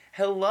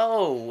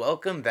Hello,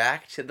 welcome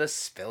back to the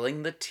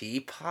Spilling the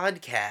Tea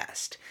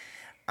podcast.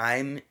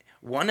 I'm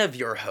one of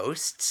your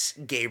hosts,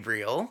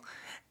 Gabriel,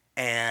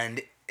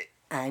 and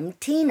I'm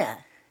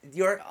Tina.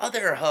 your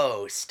other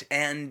host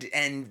and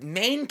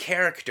main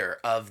character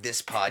of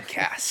this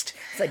podcast.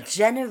 For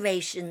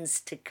generations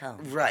to come.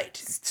 Right.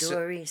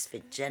 Stories for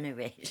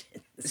generations.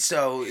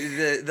 So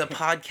the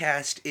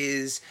podcast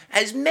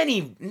has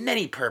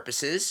many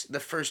purposes. The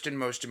first and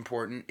most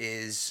important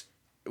is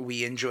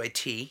we enjoy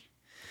tea.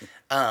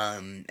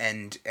 And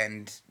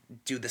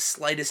do the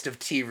slightest of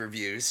tea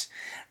reviews.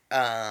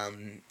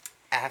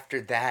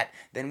 After that,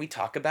 then we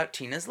talk about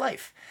Tina's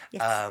life,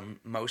 Yes.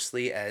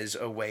 mostly as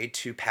a way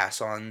to pass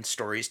on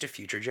stories to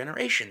future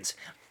generations.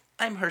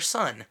 I'm her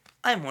son.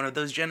 I'm one of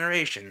those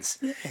generations.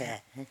 Yeah.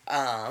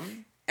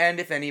 And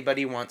if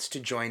anybody wants to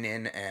join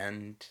in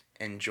and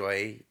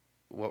enjoy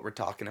what we're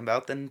talking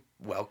about, then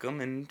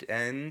welcome,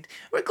 and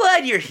we're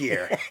glad you're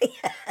here.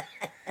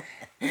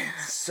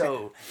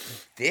 So,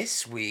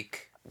 this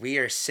week we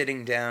are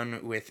sitting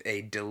down with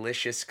a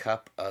delicious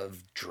cup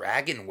of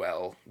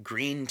Dragonwell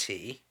green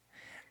tea.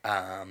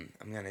 I'm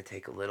going to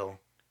take a little.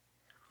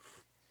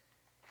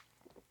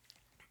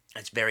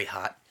 It's very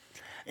hot.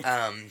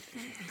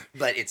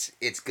 But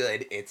it's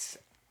good.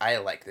 I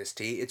like this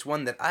tea. It's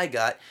one that I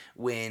got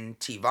when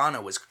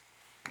Tivana was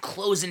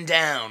closing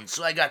down.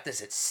 So I got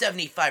this at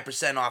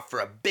 75% off for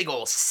a big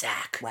old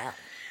sack. Wow.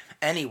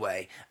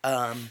 Anyway,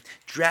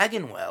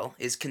 Dragonwell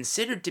is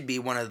considered to be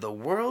one of the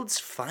world's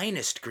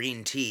finest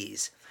green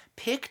teas,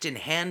 picked and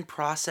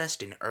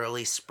hand-processed in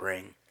early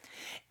spring.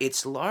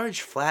 Its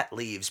large, flat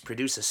leaves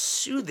produce a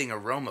soothing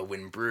aroma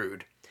when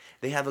brewed.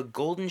 They have a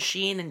golden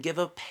sheen and give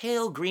a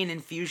pale green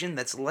infusion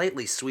that's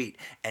lightly sweet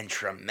and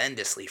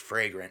tremendously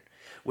fragrant,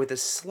 with a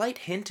slight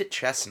hint at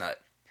chestnut.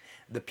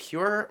 The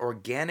pure,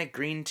 organic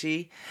green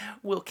tea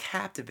will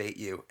captivate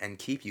you and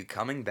keep you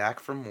coming back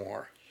for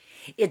more.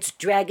 It's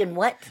Dragon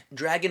what?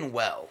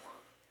 Dragonwell.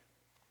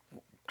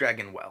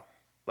 Dragonwell.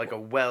 Like a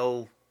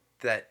well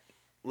that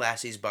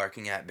Lassie's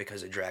barking at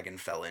because a dragon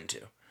fell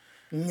into.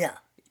 No.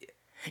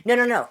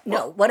 No.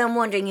 What I'm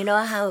wondering, you know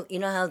how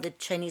the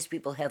Chinese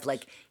people have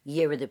like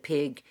Year of the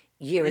Pig,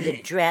 Year of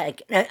the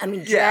Dragon. I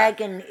mean,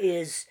 dragon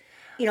is,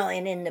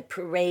 and in the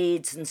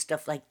parades and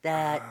stuff like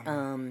that.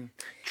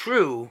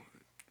 True.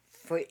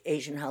 For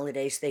Asian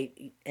holidays,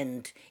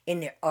 and in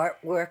their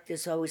artwork,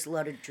 there's always a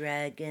lot of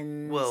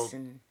dragons. Well,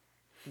 and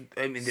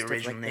I mean, the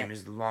original like name that.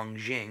 is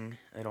Longjing.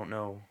 I don't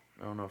know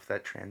if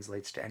that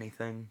translates to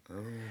anything.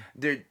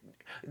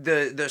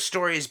 The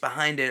stories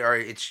behind it are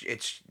it's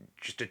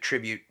just a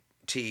tribute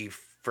tea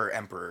for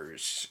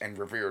emperors and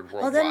revered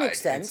worldwide. Oh, that makes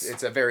sense.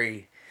 It's a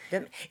very.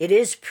 It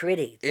is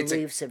pretty. The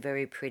leaves are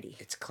very pretty.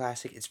 It's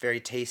classic. It's very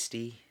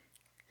tasty.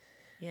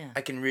 Yeah.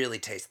 I can really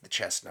taste the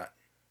chestnut.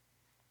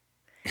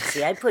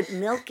 See, I put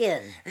milk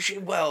in.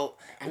 Well,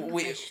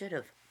 I should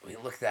have. We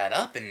looked that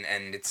up, and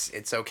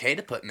it's okay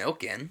to put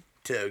milk in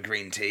to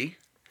green tea.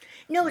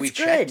 No, it's we good.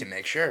 checked to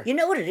make sure. You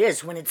know what it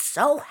is? When it's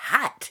so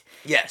hot,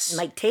 Yes.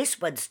 my taste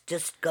buds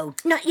just go,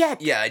 not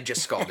yet. Yeah, I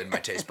just scalded my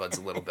taste buds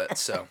a little bit,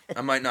 so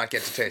I might not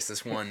get to taste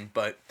this one,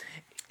 but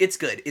it's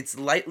good. It's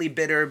lightly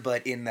bitter,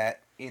 but in that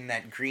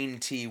green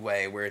tea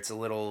way where it's a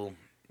little.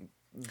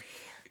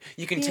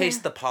 You can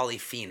taste the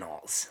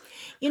polyphenols.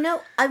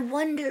 I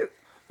wonder,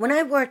 when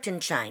I worked in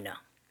China,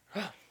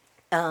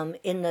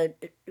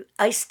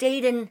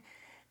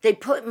 they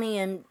put me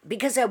in,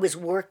 because I was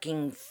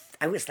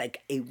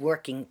like a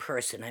working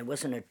person. I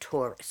wasn't a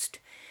tourist.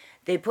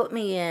 They put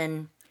me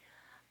in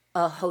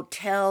a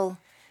hotel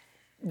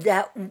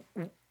that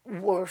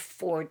were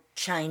for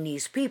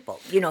Chinese people,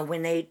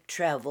 when they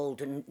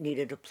traveled and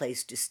needed a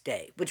place to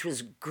stay, which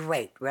was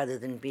great rather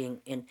than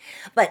being in.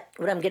 But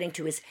what I'm getting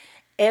to is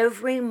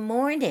every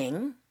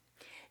morning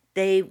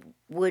they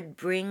would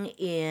bring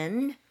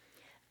in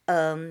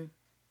one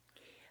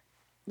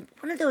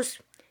of those,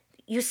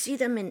 you see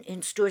them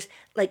in stores,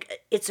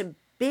 like it's a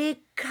big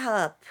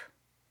cup.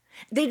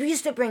 They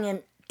used to bring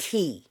in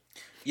tea.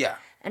 Yeah.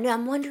 And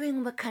I'm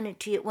wondering what kind of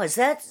tea it was.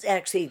 That's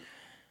actually,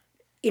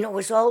 it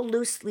was all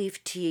loose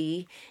leaf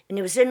tea, and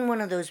it was in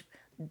one of those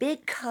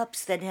big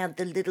cups that have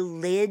the little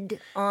lid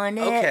on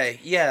it. Okay,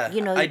 yeah.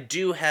 I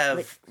do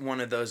have one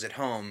of those at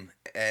home,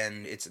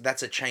 and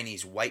that's a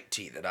Chinese white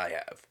tea that I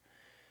have,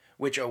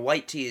 which a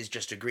white tea is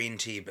just a green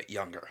tea, but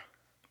younger.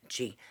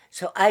 Gee,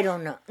 so I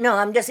don't know.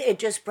 No, it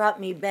just brought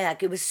me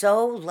back. It was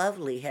so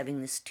lovely having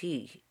this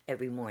tea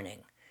every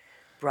morning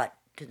brought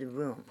to the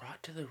room.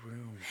 Brought to the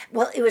room.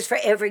 Well, it was for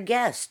every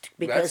guest,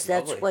 because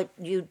that's lovely.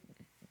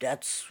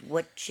 that's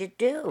what you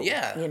do.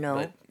 Yeah,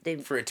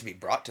 but for it to be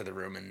brought to the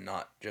room and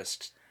not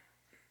just.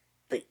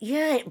 But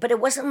it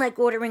wasn't like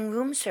ordering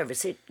room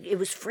service. It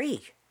was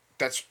free.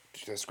 That's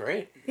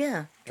great.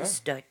 Yeah, just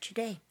start your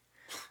day.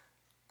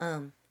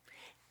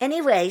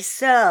 Anyway,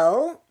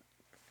 so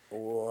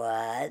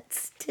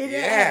what's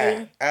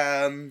today?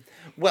 Yeah.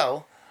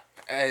 Well,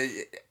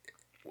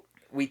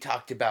 we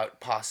talked about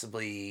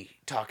possibly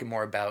talking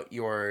more about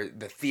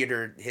the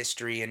theater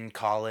history in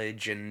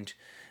college and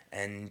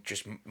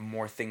just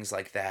more things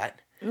like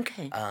that.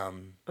 Okay.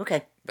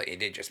 Okay. But you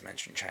did just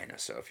mention China,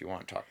 so if you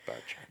want to talk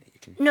about China, you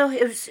can. No,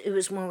 it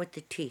was more with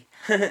the tea.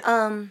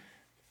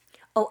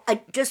 Oh,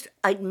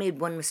 I made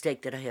one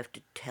mistake that I have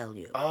to tell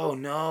you. Oh,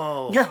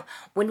 no. No,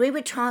 when we were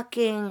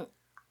talking,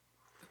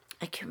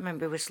 I can't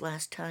remember if it was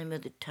last time or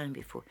the time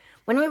before.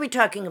 When we were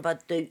talking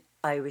about the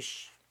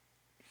Irish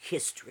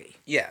history.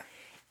 Yeah.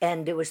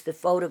 And there was the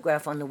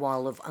photograph on the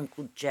wall of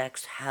Uncle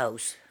Jack's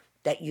house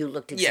that you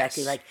looked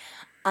exactly Yes. like.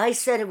 I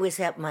said it was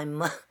at my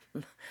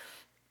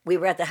we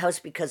were at the house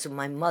because of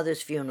my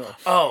mother's funeral.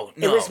 Oh,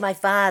 no. It was my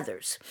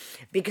father's.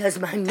 Because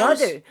my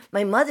mother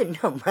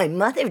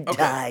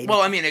died Well,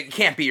 I mean, it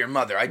can't be your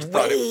mother. I just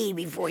thought way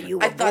before you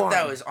were I thought born.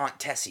 that was Aunt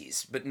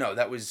Tessie's, but no,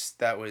 that was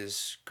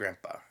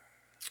Grandpa.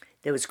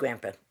 There was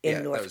Grandpa in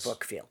Yeah, North that was-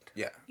 Brookfield.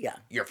 Yeah. Yeah.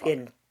 Your father.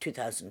 In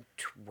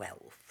 2012.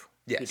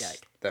 Yes. He died.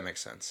 That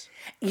makes sense.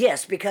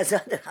 Yes, because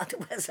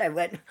otherwise I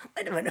went,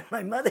 wait a minute,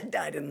 my mother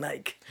died in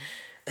like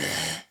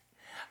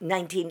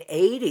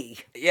 1980.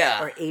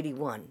 Yeah. Or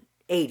 81.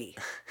 80.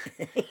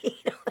 You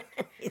know,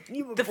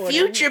 you were The born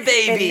future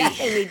baby. In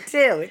 92.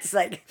 It's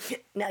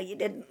like, no, you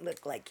didn't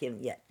look like him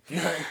yet.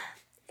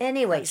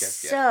 Anyway,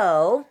 just yet.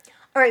 so,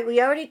 all right,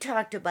 we already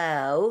talked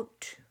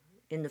about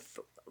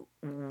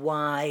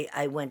why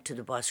I went to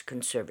the Boston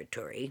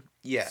Conservatory.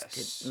 Yes.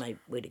 It's my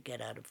way to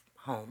get out of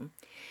home.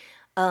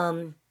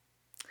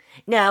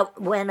 Now,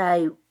 when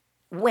I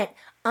went,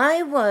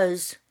 I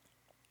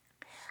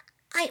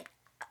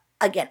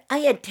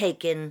had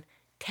taken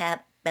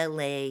tap,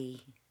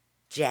 ballet,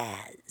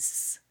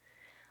 jazz.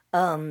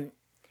 But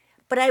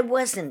I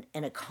wasn't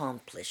an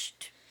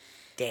accomplished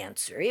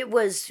dancer. It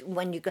was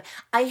when you go,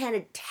 I had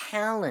a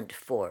talent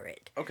for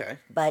it. Okay.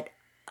 But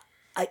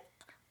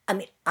I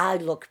mean, I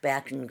look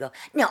back and go,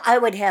 no, I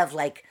would have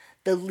like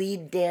the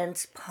lead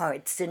dance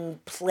parts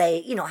and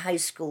play, high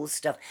school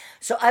stuff.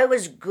 So I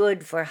was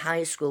good for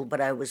high school,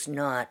 but I was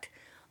not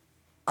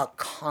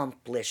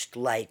accomplished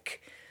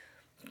like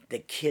the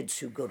kids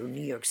who go to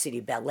New York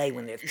City Ballet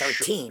when they're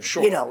 13.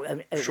 Sure.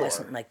 It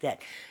wasn't like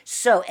that.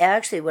 So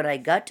actually, when I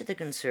got to the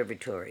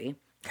conservatory,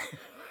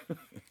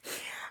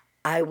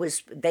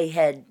 they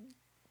had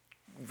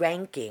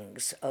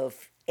rankings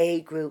of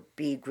A group,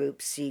 B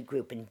group, C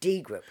group, and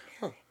D group.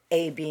 Huh.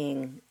 A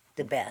being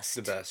the best.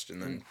 The best,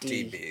 and then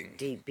D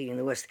being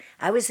the worst.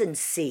 I was in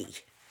C.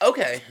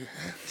 Okay.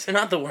 So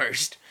not the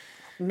worst.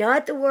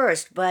 Not the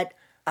worst, but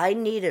I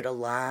needed a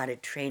lot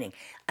of training.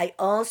 I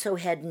also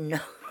had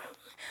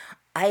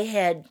I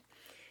had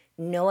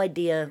no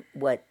idea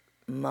what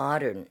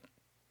modern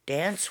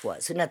dance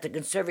was. And at the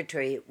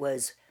conservatory, it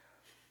was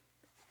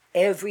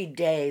every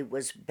day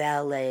was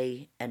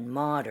ballet and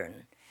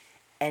modern.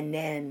 And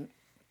then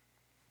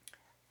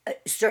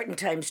certain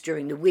times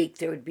during the week,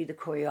 there would be the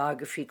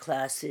choreography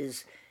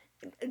classes.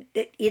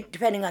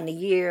 Depending on the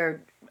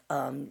year,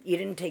 you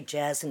didn't take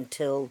jazz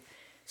until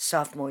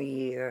sophomore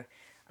year.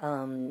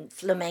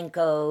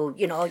 Flamenco,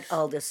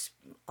 all this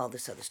other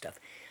stuff.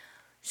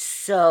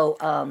 So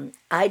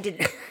I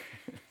didn't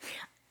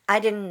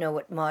know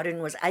what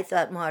modern was. I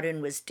thought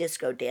modern was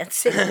disco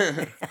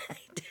dancing.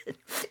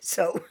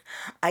 So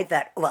I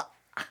thought, well,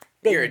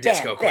 you're a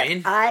disco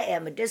queen. I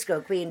am a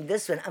disco queen.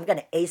 This one, I'm going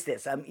to ace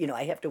this.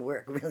 I have to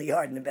work really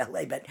hard in the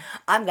ballet, but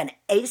I'm going to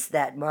ace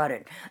that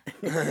modern.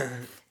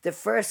 The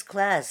first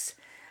class,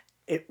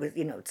 it was,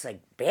 it's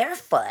like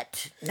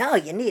barefoot. No,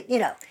 you need,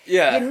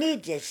 Yeah. you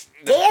need just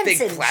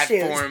dancing big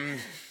platform.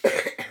 shoes.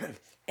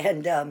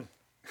 And,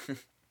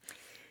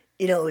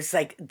 it's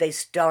like they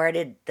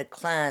started the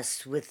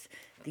class with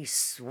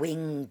these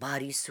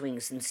body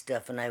swings and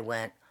stuff, and I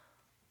went,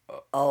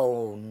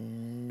 oh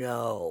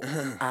no,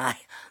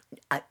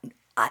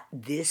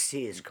 this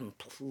is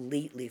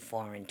completely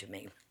foreign to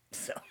me.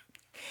 So,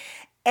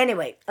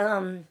 anyway,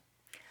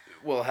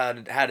 Well, how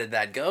did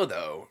that go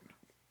though?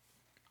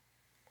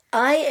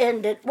 I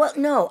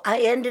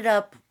ended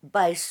up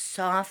by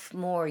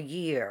sophomore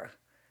year,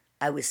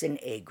 I was in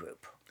A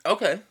group.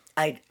 Okay.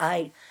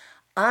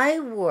 I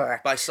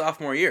worked By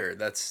sophomore year,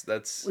 that's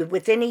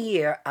within a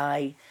year.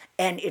 And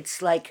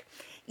it's like,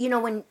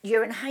 when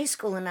you're in high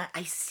school, and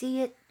I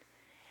see it.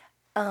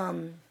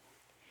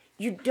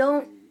 You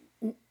don't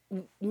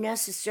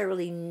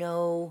necessarily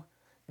know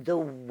the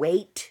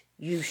weight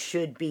you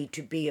should be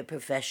to be a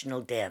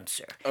professional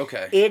dancer.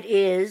 okay. It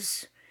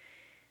is.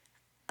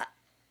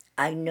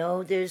 I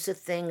know there's a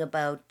thing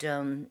about,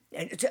 and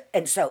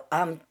so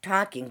I'm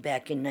talking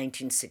back in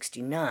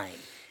 1969,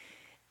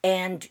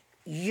 and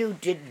you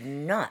did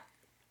not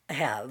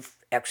have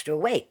extra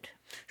weight.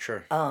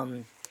 Sure.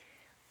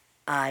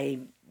 I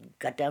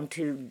got down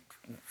to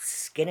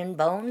skin and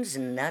bones,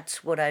 and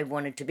that's what I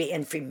wanted to be.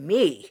 And for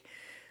me,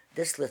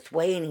 this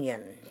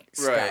Lithuanian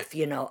stuff,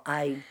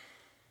 Right.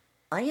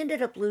 I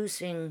ended up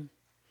losing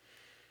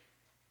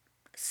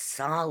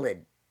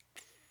solid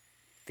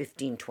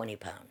 15, 20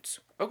 pounds.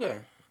 Okay.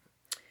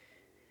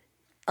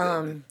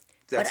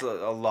 That's a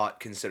lot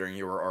considering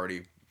you were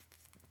already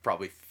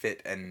probably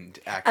fit and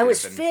active. I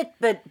was fit,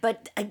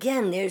 but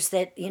again, there's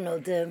that,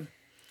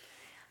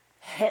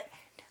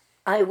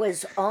 I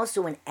was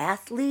also an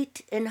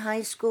athlete in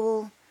high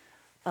school,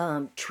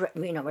 I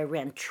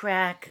ran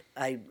track.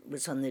 I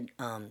was on the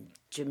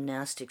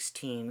gymnastics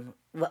team,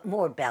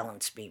 more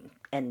balance beam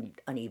and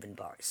uneven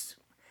bars.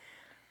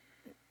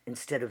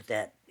 Instead of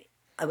that,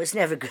 I was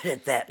never good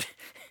at that.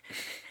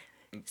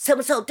 So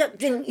you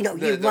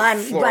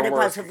run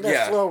across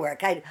the floor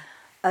work. I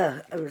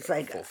was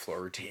like full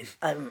floor routine.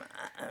 I'm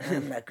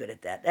not good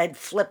at that. I had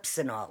flips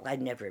and all. I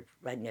never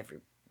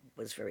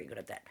was very good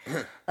at that.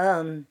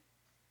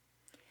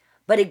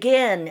 But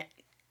again,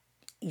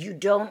 you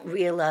don't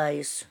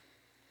realize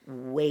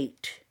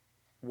weight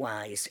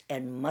wise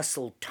and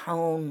muscle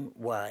tone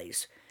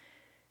wise.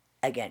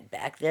 Again,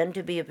 back then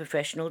to be a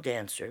professional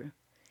dancer,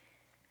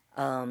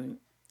 and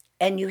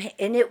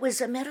it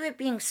was a matter of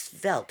being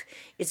svelte.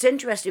 It's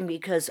interesting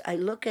because I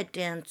look at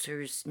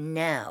dancers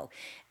now,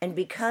 and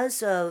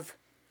because of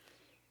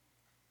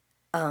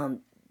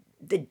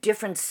the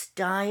different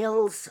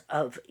styles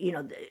of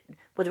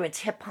whether it's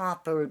hip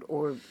hop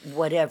or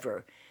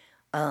whatever,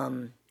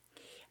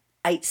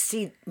 I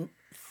see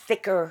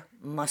thicker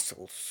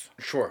muscles.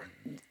 Sure.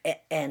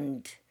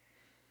 And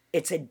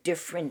it's a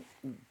different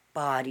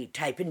body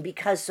type, and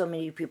because so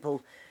many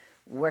people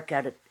work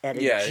out at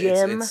a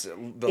gym,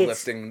 the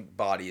lifting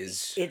body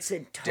is it's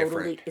a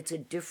totally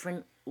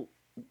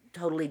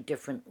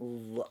different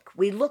look.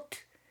 We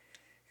looked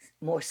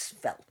more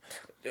svelte.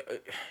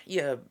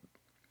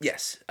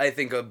 Yes, I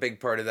think a big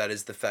part of that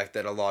is the fact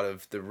that a lot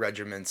of the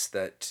regiments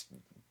that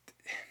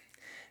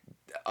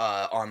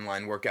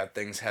online workout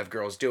things have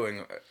girls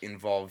doing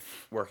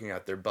involve working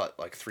out their butt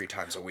like 3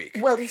 times a week.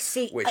 Well, you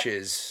see, which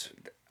is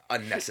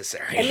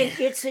unnecessary. I mean,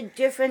 it's a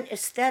different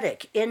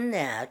aesthetic in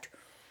that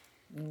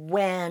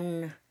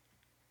when,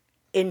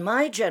 in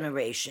my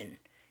generation,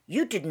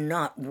 you did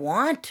not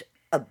want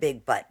a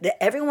big butt.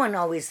 Everyone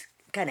always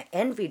kind of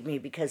envied me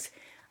because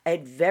I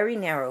had very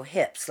narrow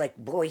hips, like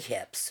boy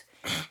hips,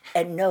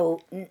 and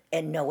no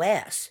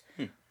ass.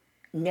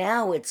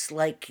 Now it's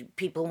like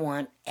people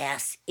want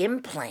ass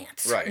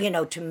implants,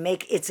 right? To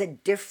make it's a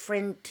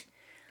different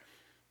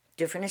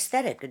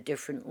aesthetic, a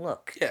different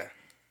look. Yeah.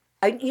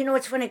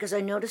 It's funny because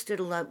I noticed it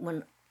a lot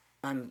when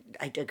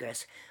I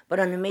digress, but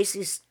on the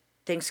Macy's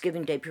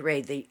Thanksgiving Day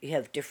Parade, they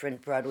have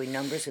different Broadway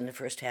numbers in the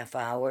first half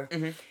hour.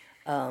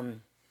 Mm-hmm.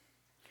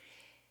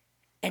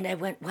 And I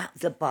went, wow,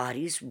 the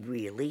bodies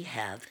really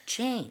have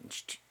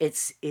changed.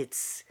 It's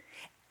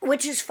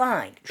which is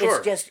fine. Sure.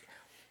 It's just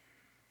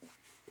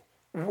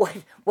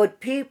what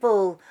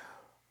people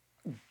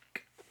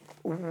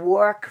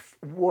work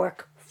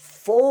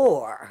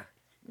for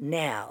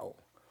now,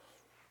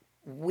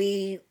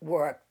 we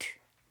worked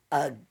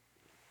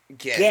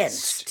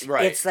against.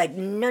 Right. It's like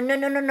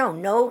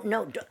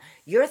no.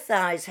 Your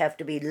thighs have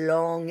to be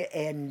long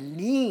and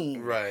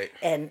lean. Right.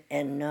 And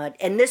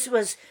this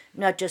was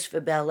not just for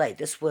ballet.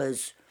 This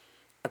was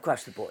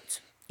across the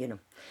boards.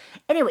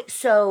 Anyway,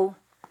 so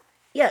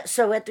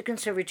at the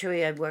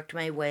conservatory, I worked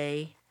my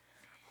way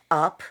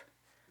up.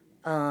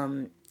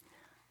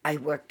 I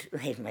worked,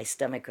 made my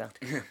stomach growled.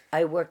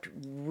 I worked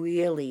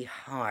really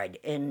hard.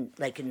 And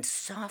in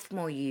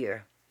sophomore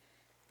year,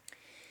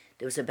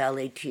 there was a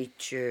ballet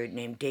teacher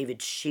named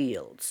David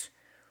Shields.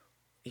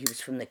 He was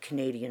from the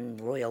Canadian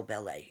Royal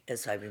Ballet,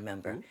 as I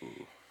remember.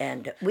 Ooh.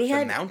 And we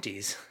had the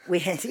Mounties. We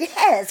had to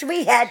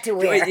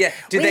wear.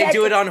 Do they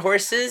do it on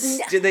horses?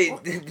 No, do they?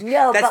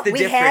 No, that's but the we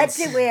difference.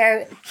 had to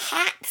wear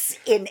hats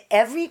in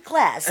every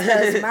class.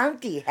 Those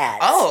Mountie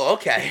hats. Oh,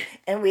 okay.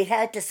 And we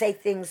had to say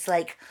things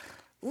like,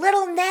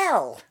 "Little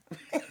Nell."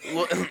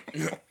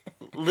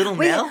 Little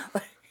Nell?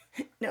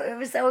 No, it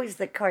was always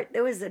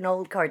there was an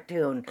old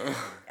cartoon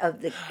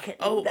of the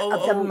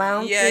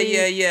Mountie.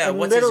 Yeah. And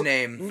What's his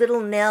name?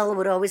 Little Nell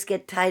would always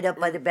get tied up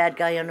by the bad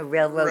guy on a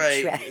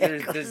railroad track.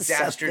 The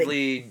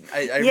dastardly.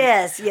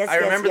 Yes. I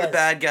remember the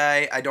bad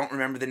guy. I don't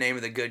remember the name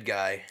of the good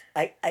guy.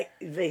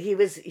 He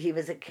was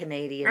a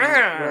Canadian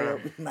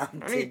Royal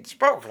Mounted he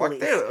spoke like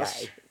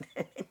this.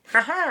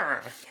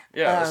 Guy.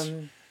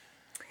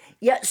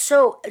 Yes.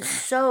 So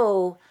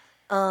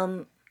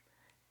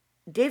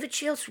David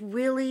Shields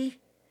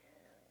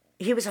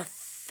he was a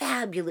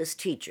fabulous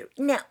teacher.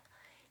 Now,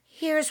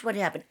 here's what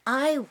happened.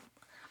 I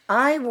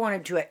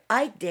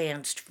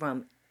danced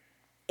from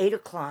 8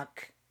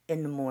 o'clock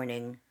in the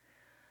morning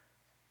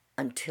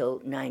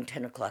until 9,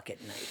 10 o'clock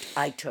at night.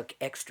 I took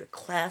extra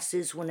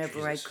classes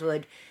whenever I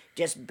could,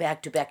 just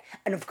back to back.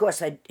 And of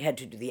course, I had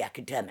to do the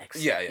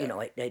academics. Yeah.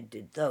 I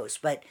did those.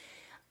 But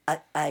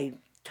I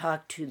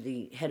talked to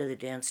the head of the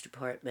dance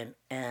department,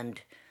 and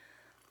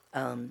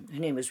her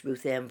name was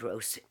Ruth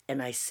Ambrose,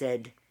 and I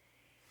said,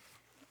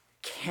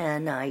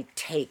 can I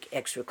take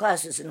extra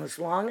classes? And as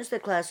long as the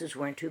classes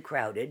weren't too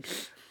crowded,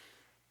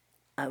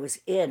 I was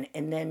in.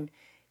 And then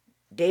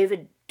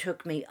David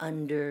took me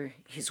under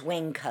his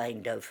wing,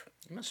 kind of.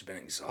 You must have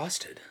been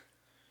exhausted.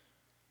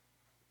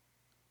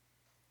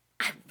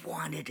 I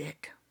wanted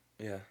it.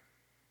 Yeah.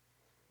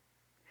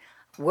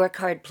 Work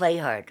hard, play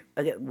hard.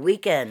 Okay,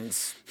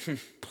 weekends,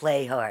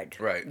 play hard.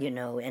 Right.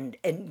 And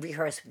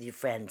rehearse with your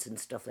friends and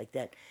stuff like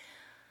that.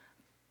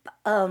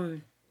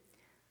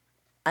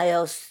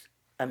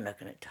 I'm not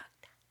going to talk.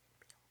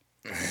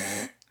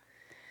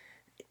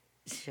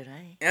 Should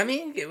I? I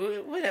mean,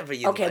 whatever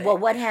you Okay, like. well,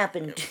 what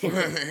happened?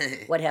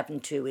 What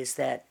happened too is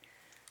that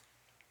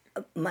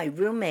my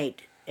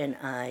roommate and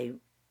I,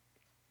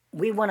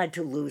 we wanted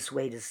to lose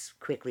weight as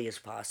quickly as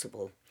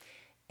possible,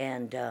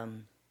 and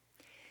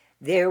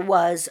there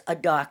was a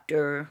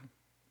doctor,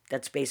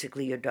 that's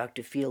basically your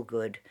Dr.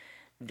 Feelgood,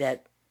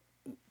 that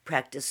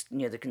practiced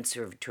near the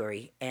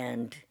conservatory,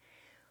 and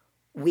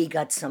we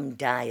got some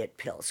diet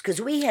pills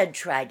because we had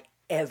tried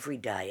every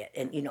diet,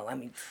 and I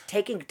mean,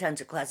 taking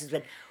tons of classes,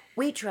 but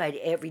we tried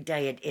every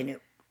diet, and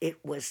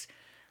it was,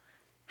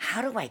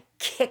 how do I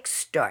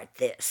kickstart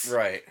this?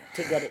 Right.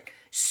 To get it.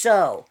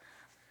 So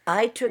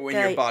I took When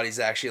your body's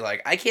actually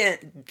like, I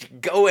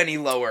can't go any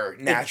lower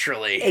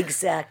naturally.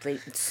 Exactly.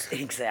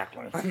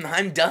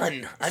 I'm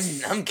done.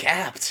 I'm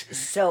capped.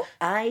 So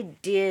I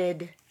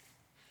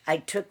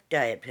took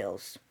diet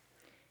pills,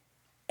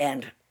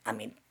 and I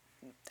mean,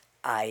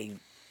 I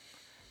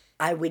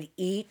would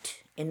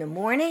eat in the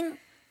morning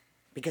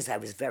because I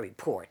was very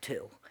poor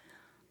too.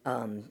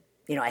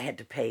 I had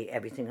to pay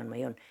everything on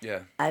my own.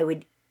 Yeah.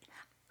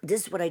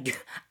 This is what I do.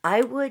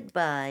 I would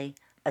buy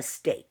a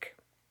steak,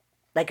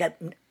 like a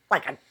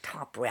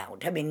top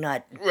round. I mean,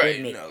 not Right.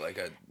 good meat. No, like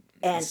a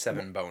And-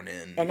 7 bone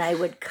in. And I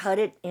would cut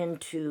it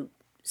into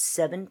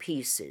 7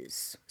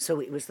 pieces.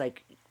 So it was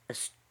like a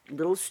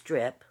little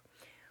strip.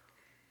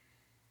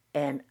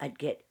 And I'd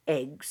get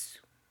eggs.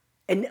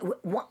 And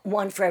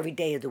one for every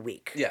day of the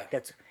week. Yeah.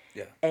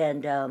 Yeah.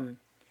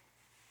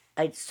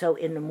 And so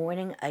in the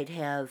morning, I'd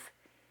have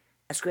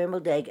a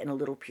scrambled egg and a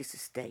little piece of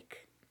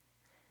steak.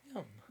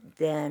 Yum.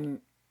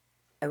 Then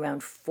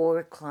around 4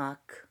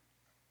 o'clock,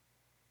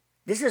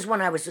 this is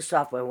when I was a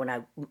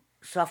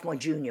sophomore,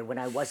 junior, when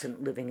I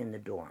wasn't living in the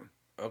dorm.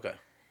 Okay.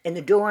 In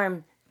the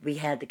dorm, we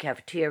had the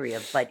cafeteria,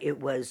 but it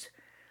was,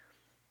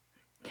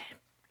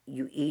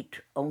 you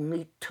eat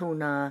only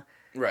tuna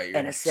Right.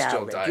 and a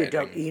salad. You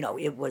don't, dieting.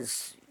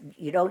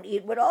 you don't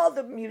eat what all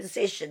the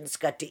musicians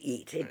got to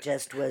eat. It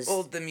just was.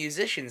 Well, the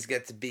musicians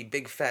get to be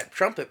big fat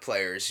trumpet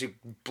players who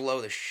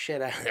blow the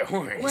shit out of their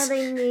horns. Well,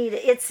 they need,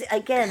 it's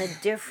again a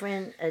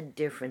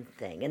different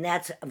thing, and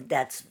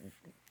that's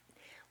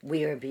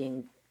we are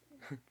being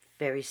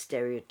very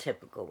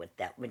stereotypical with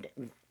that.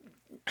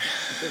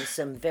 There's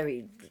some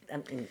very, I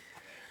mean,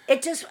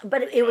 it just,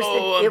 but it was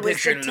I'm the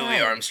picturing time.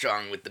 Louis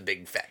Armstrong with the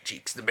big fat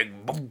cheeks, the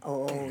big boom.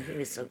 Oh, he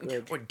was so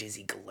good. Or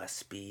Dizzy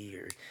Gillespie,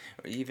 or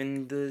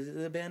even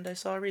the band I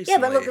saw Yeah,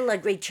 recently. but look at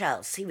like Ray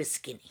Charles. He was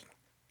skinny.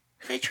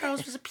 Ray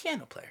Charles was a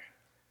piano player.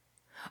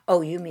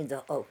 Oh, you mean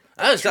the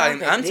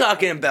I'm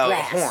talking about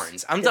brass.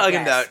 horns. I'm The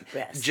talking brass, about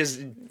brass.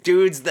 just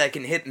dudes that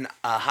can hit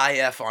a high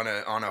F on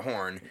a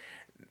horn.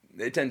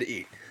 They tend to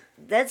eat.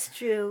 That's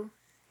true.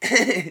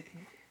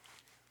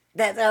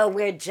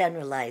 We're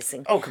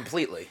generalizing. Oh,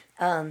 completely.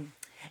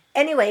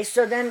 Anyway,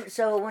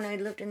 so when I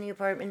lived in the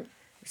apartment,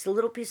 it was a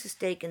little piece of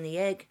steak and the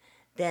egg.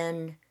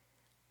 Then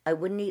I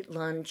wouldn't eat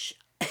lunch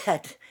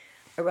at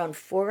around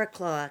 4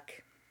 o'clock.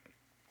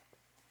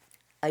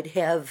 I'd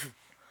have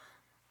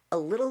a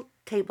little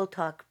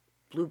tabletop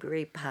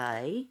blueberry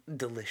pie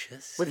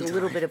Delicious. with a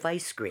little bit of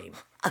ice cream.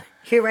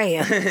 Here I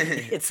am.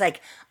 It's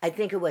like, I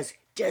think it was,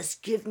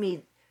 just give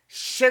me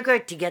sugar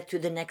to get through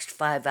the next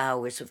 5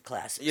 hours of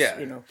classes.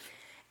 Yeah.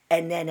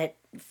 And then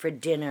for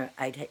dinner,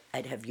 I'd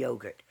have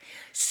yogurt.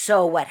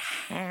 So what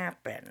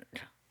happened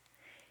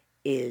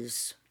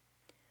is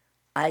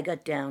I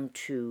got down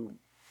to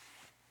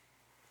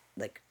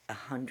like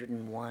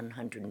 101,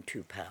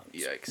 102 pounds.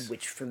 Yikes.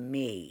 Which for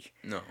me,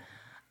 No.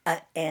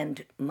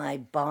 and my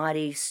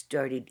body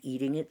started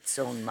eating its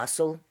own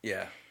muscle.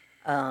 Yeah.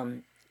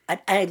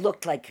 I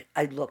looked like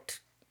a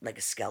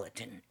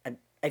skeleton.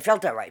 I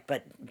felt all right,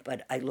 but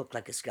I looked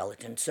like a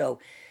skeleton. So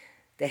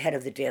the head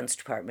of the dance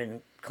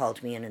department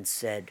called me in and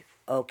said,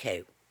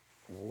 okay,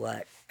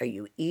 what are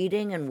you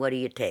eating and what are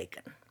you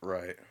taking?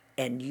 Right.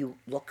 And you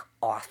look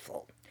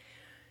awful.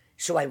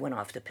 So I went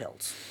off the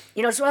pills.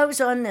 So I was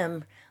on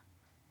them,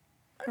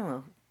 I don't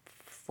know,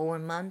 4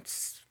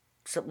 months,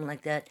 something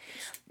like that.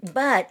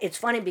 But it's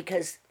funny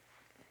because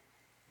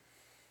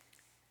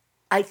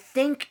I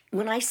think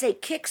when I say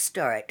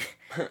kickstart,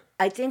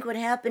 I think what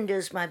happened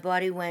is my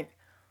body went,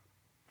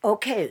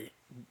 okay,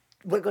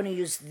 we're going to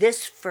use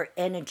this for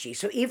energy.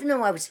 So even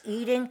though I was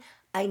eating,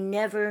 I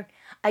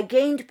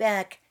gained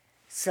back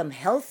some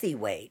healthy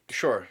weight.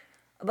 Sure.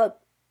 About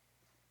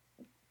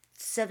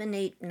 7,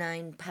 8,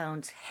 9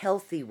 pounds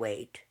healthy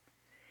weight.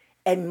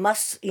 And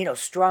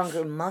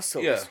stronger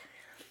muscles. Yeah.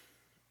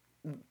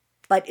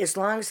 But as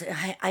long as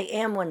I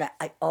am one that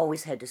I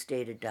always had to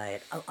stay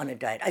on a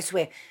diet. I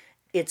swear,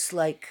 it's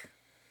like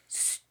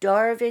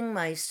starving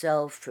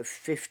myself for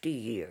 50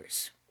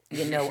 years.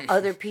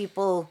 Other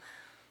people,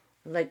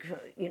 like,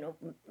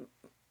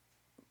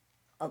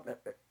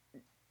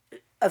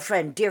 a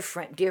friend, dear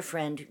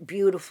friend,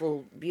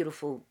 beautiful,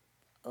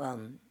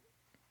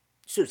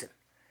 Susan.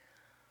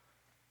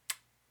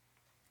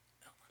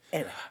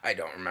 Anyway. I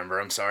don't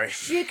remember. I'm sorry.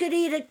 She could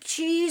eat a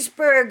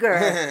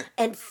cheeseburger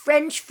and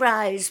French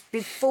fries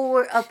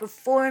before a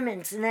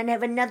performance and then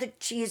have another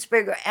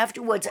cheeseburger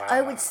afterwards. Wow.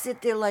 I would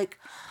sit there like,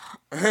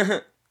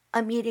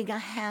 I'm eating a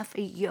half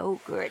a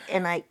yogurt,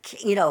 and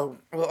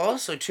Well,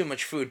 also too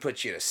much food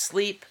puts you to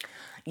sleep.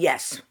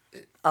 yes,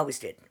 always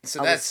did. So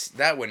Always.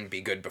 that wouldn't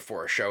be good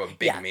before a show, a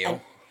big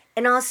meal.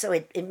 And also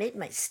it made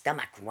my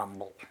stomach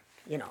rumble,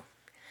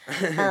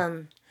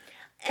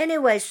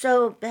 Anyway,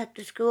 so back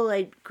to school,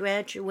 I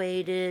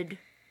graduated.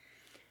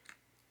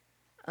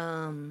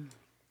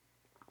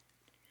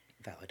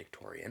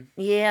 Valedictorian.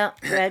 Yeah,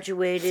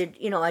 graduated.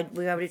 We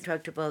already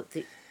talked about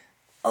the.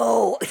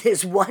 Oh,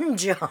 there's one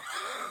job. Oh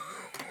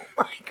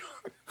my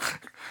God.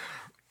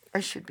 I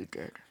should be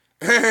dead.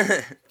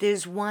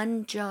 There's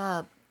one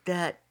job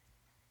that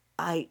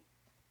I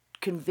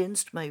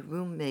convinced my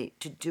roommate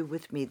to do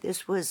with me.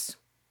 This was,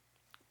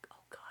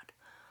 oh God,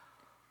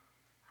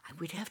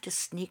 we'd have to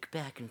sneak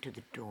back into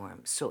the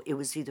dorm. So it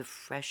was either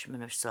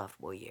freshman or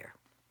sophomore year.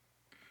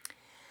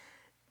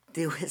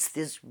 There was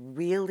this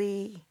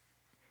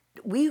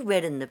we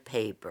read in the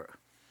paper,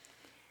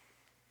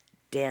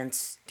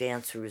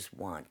 dancers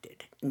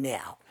wanted.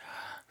 Now,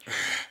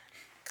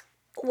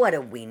 what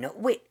do we know?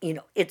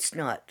 It's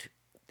not.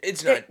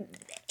 It's not.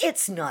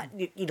 It's not.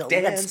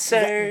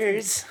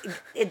 Dancers.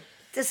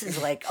 This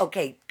is like,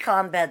 okay,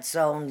 combat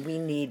zone. We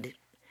need.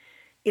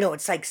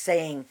 It's like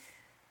saying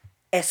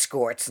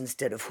escorts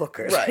instead of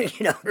hookers. Right.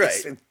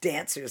 Right.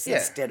 Dancers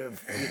instead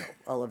of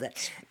all of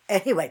that.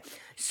 Anyway,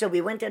 so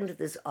we went into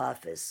this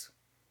office,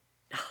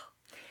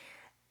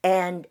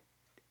 and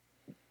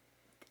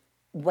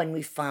when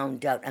we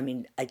found out, I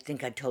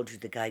think I told you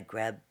the guy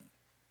grabbed.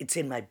 It's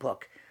in my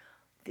book.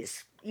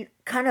 This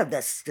kind of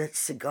the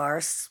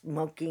cigar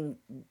smoking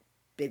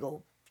big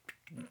old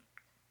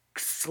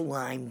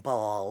slime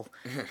ball.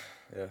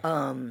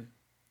 Yeah.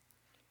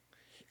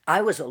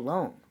 I was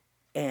alone,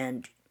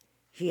 and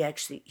he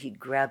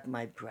grabbed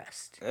my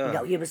breast.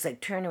 He was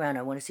like, turn around,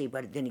 I want to see,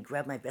 but then he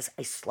grabbed my breast.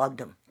 I slugged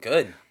him.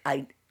 Good.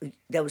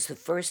 That was the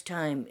first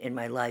time in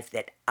my life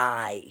that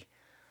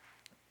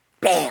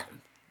bam,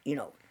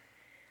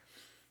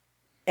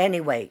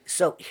 Anyway,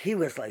 so he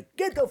was like,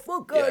 "Get the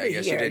fuck out of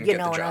here!" You didn't get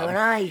the job. And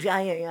I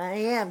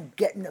am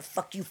getting the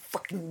fuck you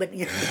fucking. But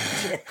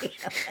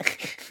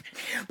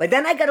but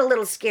then I got a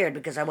little scared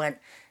because I went,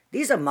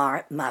 "These are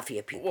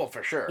mafia people." Well,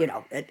 for sure.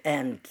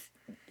 And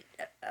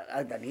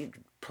he'd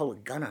pull a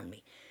gun on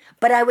me,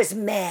 but I was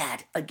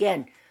mad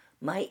again.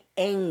 My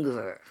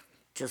anger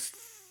just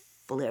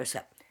flares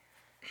up.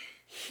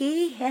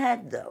 He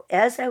had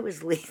as I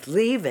was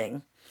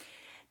leaving.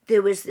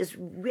 There was this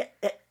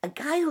a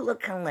guy who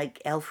looked kind of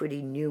like Alfred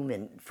E.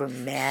 Newman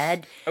from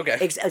Mad.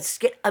 Okay.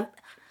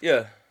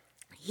 Yeah.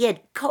 He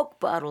had Coke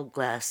bottle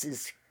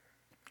glasses.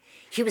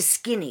 He was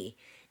skinny,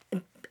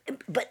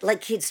 but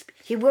like he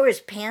wore his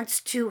pants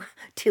too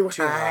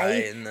high,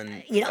 and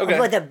then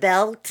with a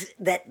belt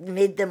that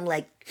made them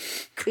like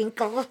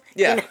crinkle.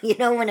 Yeah.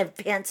 When a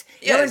pants.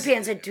 Yes. When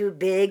pants are too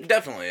big.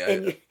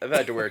 Definitely, I've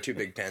had to wear too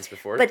big pants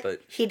before,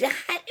 but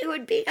it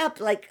would be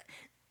up like.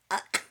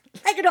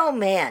 Like an old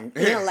man,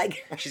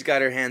 like... She's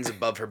got her hands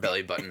above her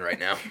belly button right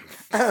now.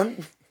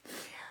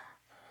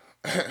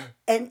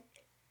 And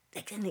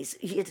again,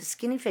 he had a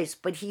skinny face,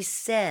 but he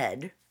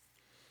said,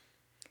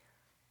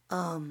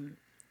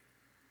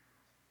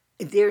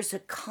 there's a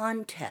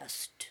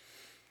contest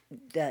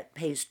that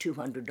pays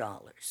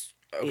 $200.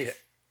 Okay.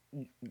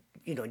 Do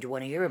you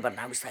want to hear about it?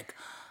 And I was like,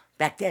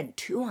 back then,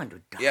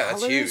 $200? Yeah,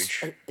 that's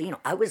huge.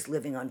 I was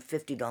living on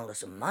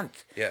 $50 a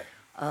month. Yeah.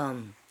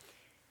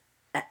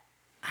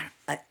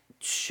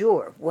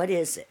 Sure, what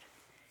is it?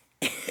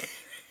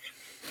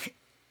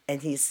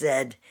 And he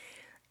said,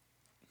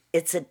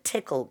 it's a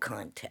tickle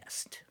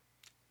contest.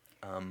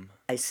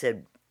 I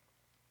said,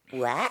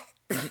 what?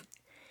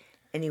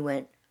 And he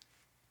went,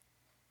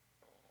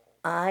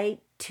 I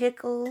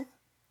tickle...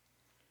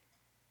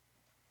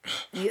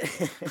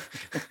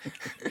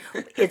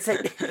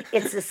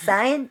 It's a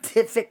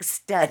scientific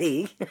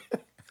study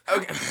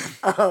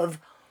of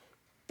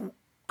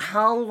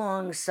how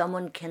long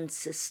someone can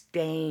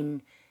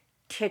sustain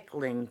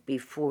tickling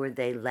before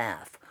they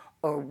laugh,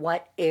 or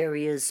what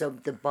areas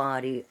of the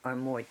body are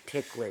more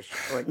ticklish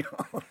or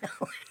no.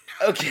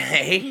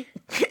 Okay.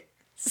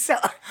 So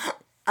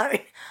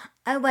I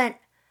went,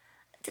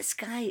 this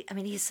guy,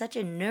 he's such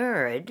a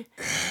nerd,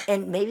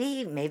 and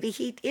maybe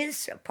he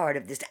is a part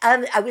of this.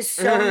 I was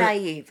so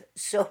naive.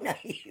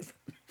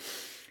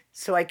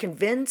 So I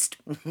convinced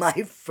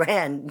my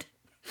friend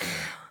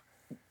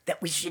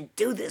that we should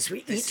do this.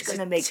 We're each going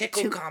to make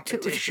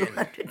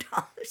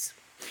 $200.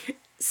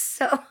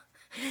 So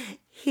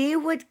he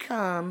would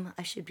come,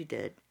 I should be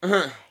dead.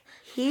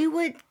 He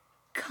would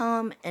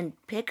come and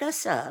pick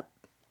us up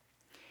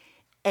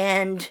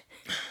and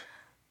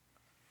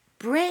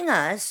bring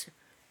us.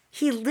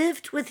 He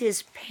lived with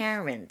his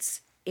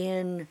parents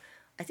in,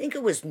 I think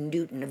it was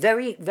Newton, a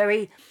very,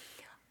 very,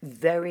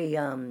 very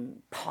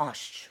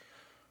posh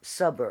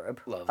suburb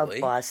of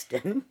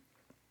Boston.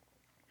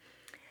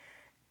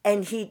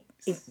 And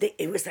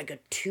it was like a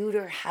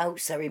Tudor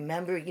house. I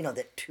remember,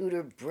 the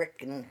Tudor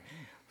brick and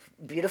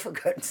beautiful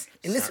gardens.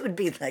 And this would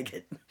be like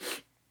at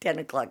 10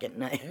 o'clock at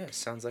night. Yeah,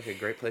 sounds like a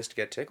great place to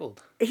get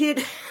tickled.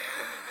 He'd...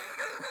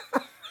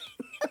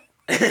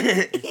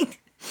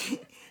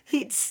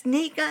 he'd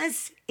sneak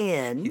us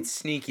in. He'd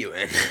sneak you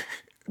in.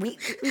 We'd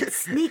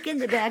sneak in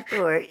the back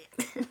door,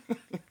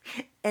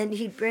 and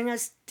he'd bring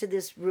us to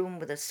this room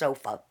with a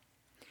sofa.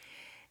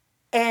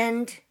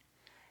 And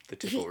The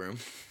tickle room.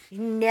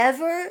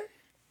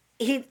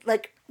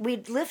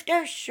 We'd lift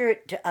our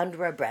shirt to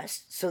under our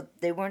breasts so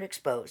they weren't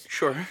exposed.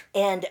 Sure.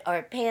 And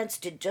our pants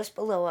to just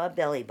below our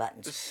belly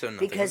buttons. So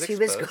nothing because was he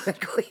was exposed.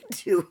 going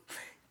to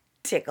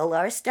tickle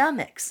our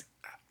stomachs.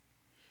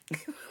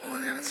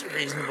 Well, that's a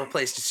reasonable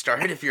place to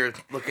start if you're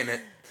looking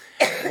at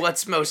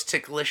what's most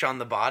ticklish on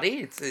the body.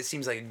 It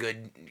seems like a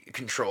good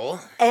control.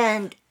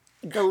 And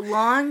the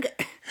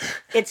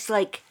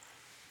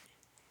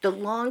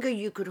longer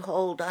you could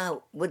hold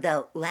out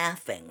without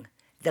laughing,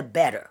 the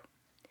better.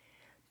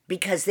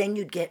 Because then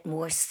you'd get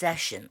more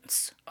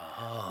sessions.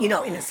 Oh.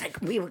 And it's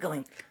like we were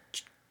going,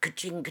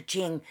 ka-ching,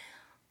 ka-ching.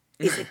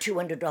 Is it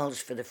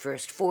 $200 for the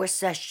first 4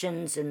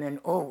 sessions? And then,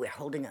 we're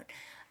holding on.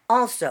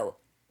 Also,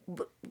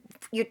 we're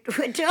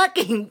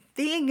talking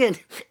being in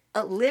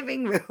a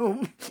living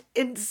room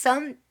in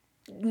some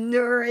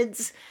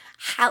nerd's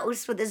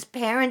house with his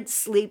parents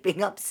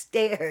sleeping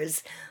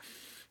upstairs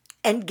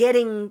and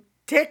getting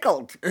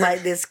tickled by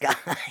this guy.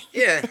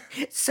 Yeah.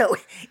 So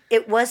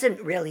it wasn't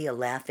really a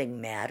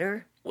laughing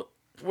matter.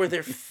 Were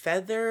there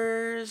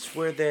feathers?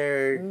 Were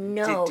there...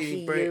 No,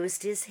 he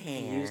used his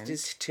hands. He used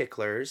his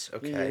ticklers.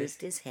 Okay. He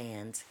used his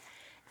hands.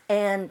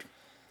 And...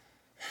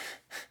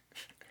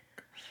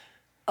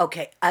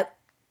 Okay, I've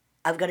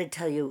got to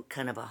tell you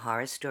kind of a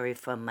horror story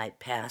from my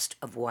past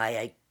of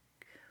why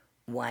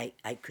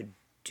I could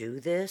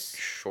do this.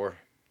 Sure.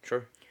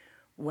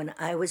 When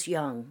I was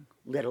young,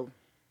 little,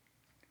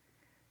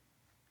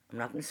 I'm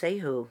not going to say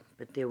who,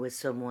 but there was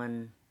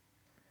someone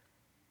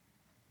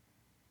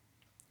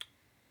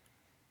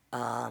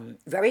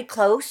very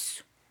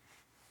close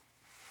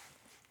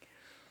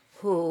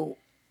who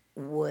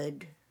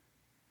would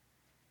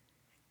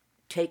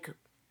take...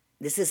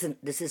 This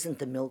isn't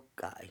the milk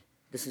guy.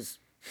 This is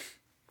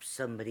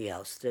somebody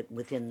else that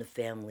within the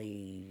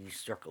family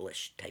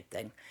circle-ish type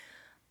thing.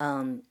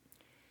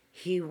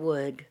 He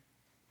would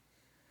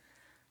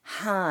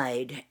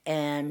hide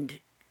and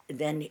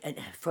then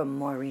from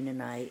Maureen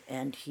and I,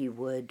 and he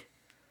would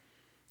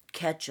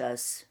catch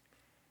us,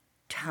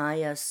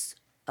 tie us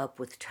up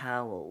with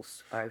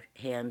towels, our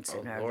hands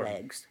and our Lord.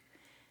 legs,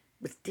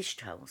 with dish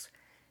towels.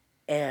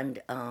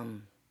 And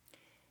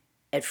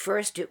at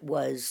first it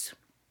was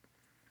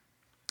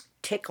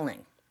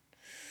tickling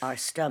our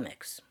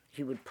stomachs.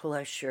 He would pull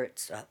our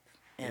shirts up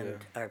and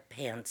our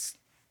pants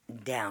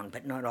down,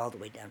 but not all the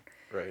way down.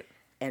 Right.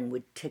 And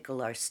would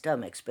tickle our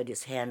stomachs, but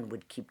his hand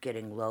would keep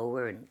getting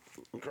lower and,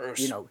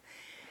 Gross.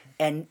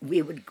 and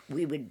we would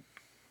be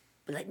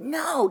like,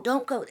 no,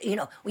 don't go,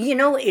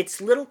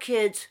 it's little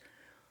kids.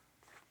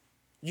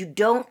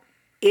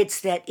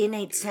 It's that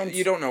innate sense.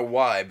 You don't know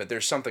why, but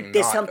there's something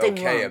There's not something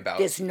okay wrong. about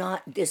This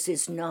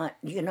is not,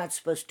 you're not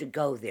supposed to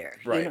go there.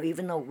 Right.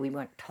 Even though we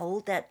weren't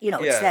told that,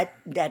 it's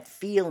that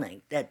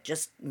feeling, that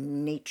just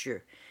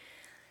nature.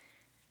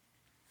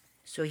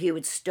 So he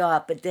would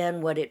stop, but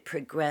then what it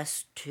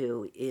progressed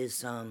to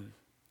is, I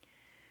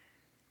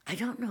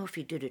don't know if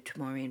he did it to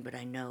Maureen, but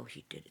I know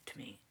he did it to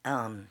me.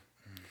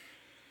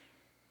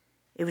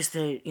 It was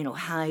the,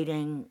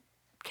 hiding,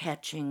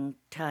 catching,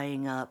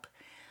 tying up,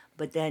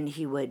 but then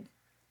he would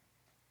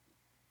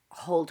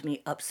hold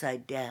me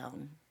upside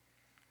down,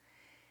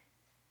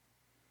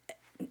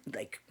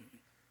 like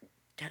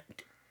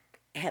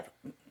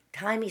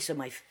tie me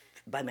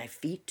by my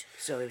feet,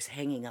 so I was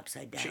hanging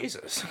upside down.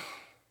 Jesus.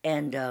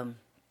 And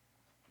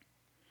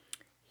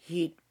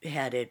he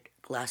had a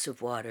glass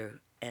of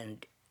water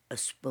and a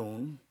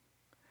spoon,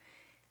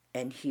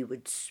 and he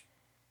would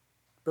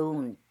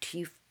spoon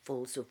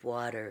teafuls of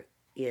water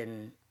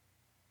in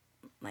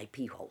my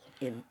pee hole,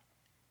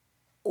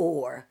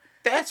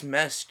 That's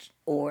messed.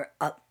 Or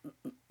up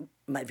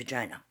my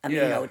vagina. I mean,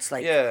 Yeah, it's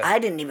like, yeah. I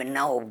didn't even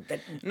know that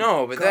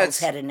No, but girls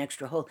had an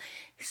extra hole.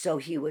 So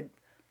he would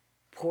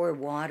pour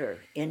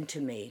water into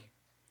me,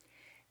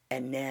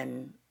 and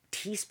then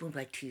teaspoon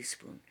by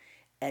teaspoon,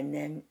 and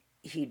then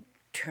he'd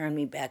turn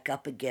me back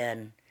up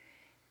again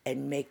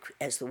and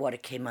as the water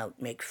came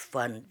out, make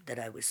fun that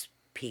I was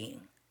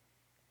peeing.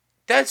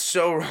 That's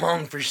so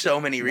wrong for so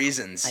many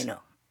reasons. I know.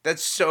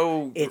 That's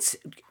so... It's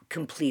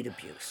complete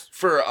abuse.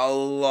 For a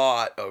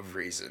lot of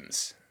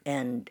reasons.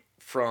 And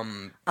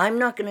From... I'm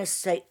not going to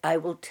say, I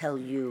will tell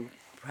you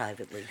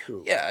privately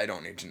who. Yeah, I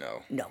don't need to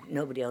know. No,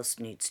 nobody else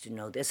needs to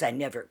know this. I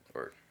never...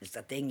 Or... It's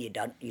the thing you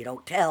don't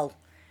tell.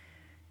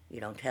 You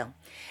don't tell.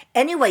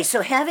 Anyway,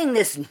 so having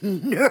this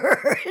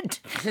nerd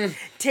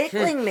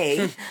tickling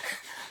me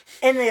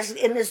in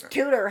this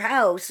Tudor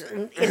house,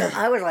 and,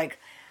 I was like,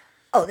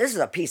 oh, this is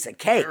a piece of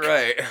cake.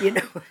 Right.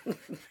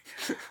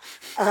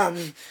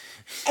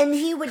 And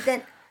he would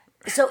then,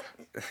 so...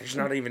 There's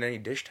not even any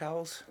dish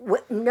towels?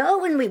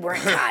 No, and we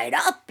weren't tied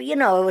up, it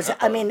was,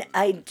 I mean,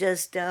 I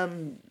just,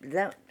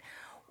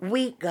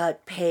 we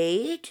got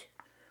paid.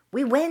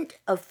 We went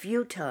a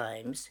few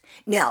times.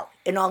 Now,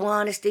 in all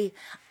honesty,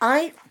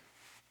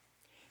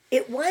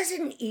 It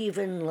wasn't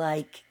even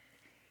like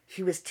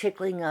he was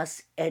tickling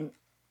us and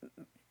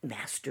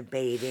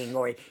masturbating,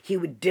 or he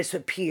would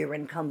disappear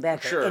and come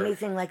back, Sure. or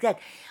anything like that.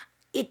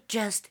 It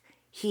just,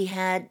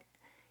 it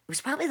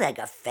was probably like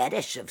a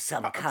fetish of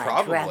some kind,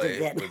 rather Probably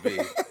than, would be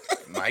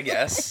my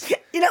guess.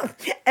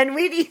 And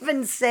we'd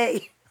even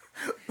say,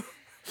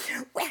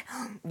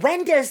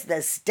 when does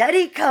the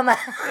study come out?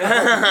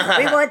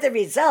 We want the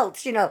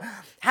results.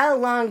 How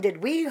long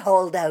did we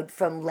hold out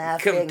from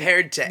laughing?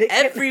 Compared to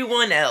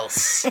everyone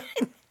else.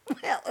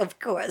 Well, of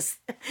course,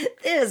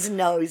 there's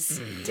no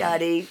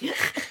study.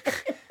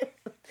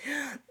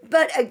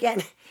 But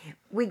again,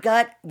 we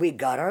got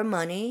our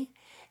money,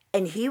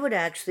 and he would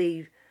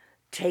actually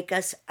take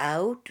us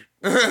out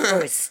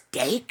for a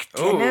steak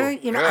dinner. Ooh,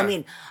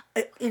 yeah.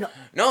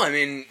 No, I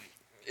mean...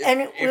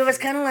 And it was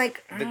kind of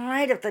like, all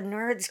right, if the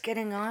nerd's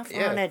getting off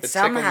on it the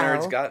somehow. tickle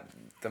nerd's got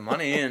the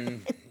money,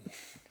 and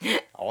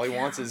all he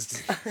wants is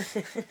to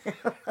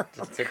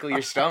tickle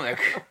your stomach.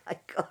 Oh my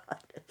God.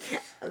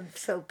 I'm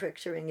so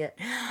picturing it.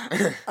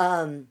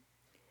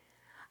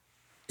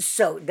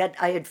 So that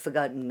I had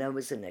forgotten that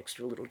was an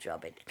extra little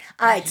job I did.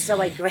 All right, so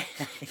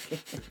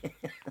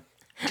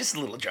Just a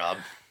little job.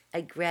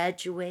 I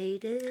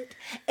graduated.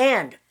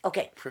 And,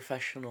 okay.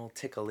 Professional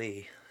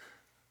ticklee.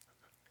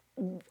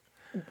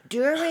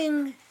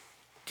 During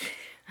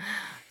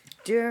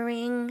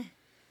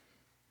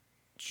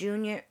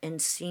junior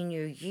and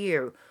senior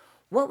year,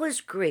 what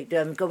was great,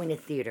 I'm going to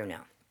theater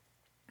now.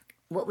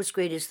 What was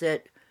great is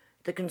that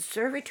the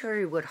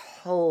conservatory would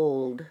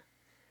hold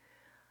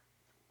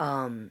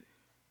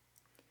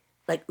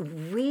like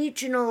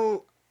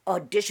regional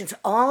auditions.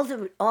 All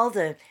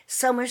the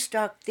summer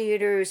stock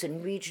theaters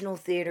and regional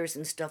theaters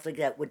and stuff like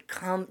that would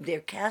come,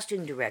 their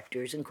casting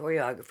directors and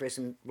choreographers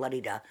and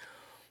blah-de-da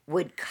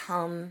would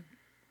come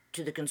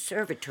to the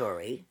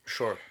conservatory.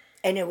 Sure.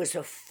 And it was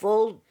a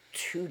full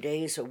 2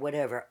 days or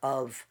whatever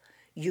of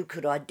you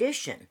could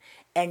audition.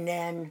 And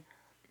then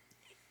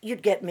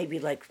you'd get maybe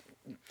like,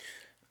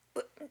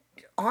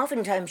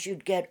 oftentimes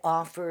you'd get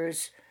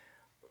offers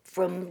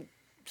from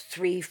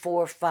 3,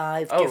 4,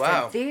 5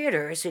 different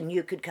theaters, and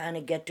you could kind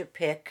of get to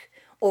pick,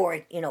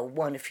 or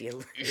one if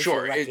you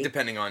sure, you're lucky.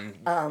 Depending on.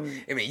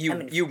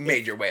 You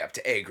made your way up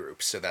to A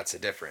group, so that's a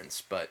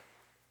difference. But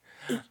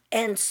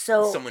and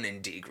so someone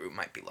in D group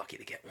might be lucky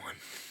to get one.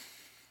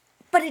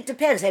 But it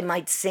depends. They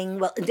might sing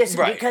well.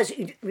 Right. Because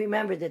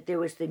remember that there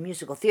was the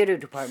musical theater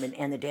department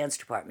and the dance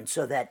department,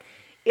 so that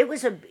it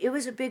was a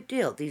big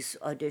deal. These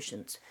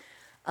auditions.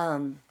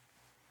 I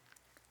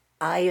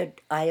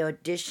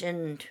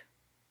auditioned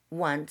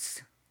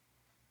once,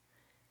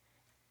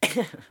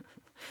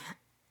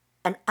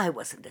 and I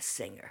wasn't a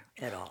singer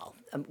at all.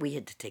 We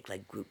had to take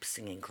like group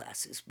singing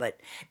classes,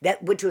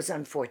 which was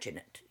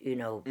unfortunate.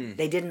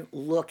 They didn't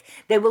look.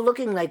 They were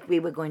looking like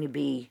we were going to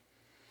be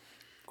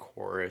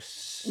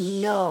chorus.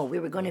 No, we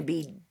were going to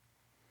be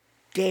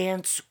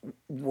dance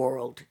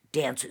world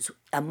dancers,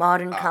 a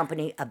modern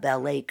company, a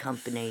ballet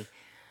company.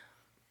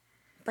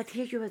 But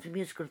here you were at the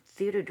musical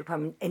theater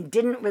department and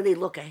didn't really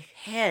look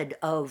ahead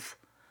of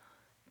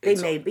they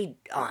may be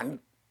on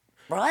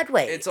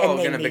Broadway. It's all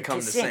going to become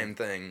the same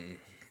thing.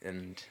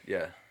 And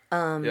yeah.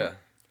 Yeah.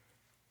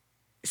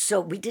 So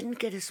we didn't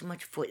get as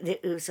much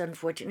it was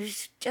unfortunate.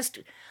 It's just,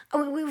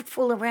 we would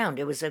fool around.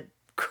 It was a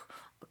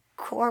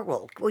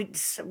choral.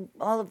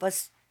 All of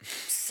us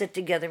sit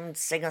together and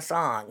sing a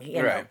song,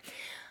 right.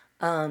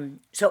 know.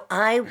 So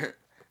I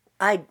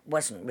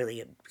wasn't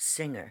really a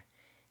singer.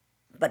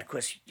 But, of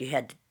course, you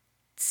had to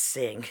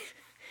sing,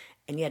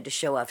 and you had to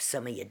show off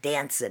some of your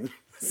dancing.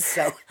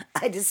 So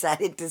I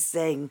decided to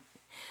sing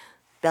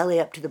Belly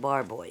Up to the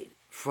Bar Boy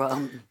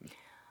from...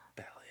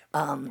 Belly Up to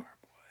the Bar Boy.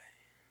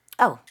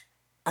 Oh,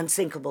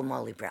 Unsinkable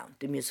Molly Brown,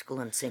 the musical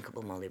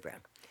Unsinkable Molly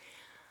Brown.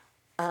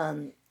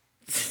 And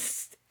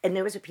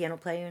there was a piano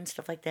player and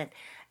stuff like that.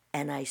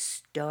 And I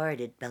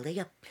started Belly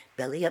Up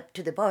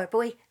to the Bar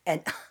Boy,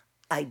 and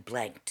I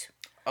blanked.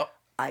 Oh.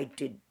 I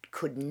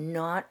could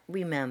not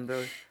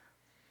remember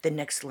the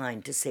next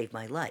line to save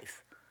my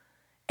life.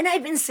 And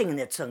I'd been singing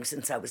that song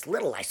since I was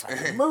little. I saw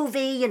the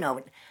movie,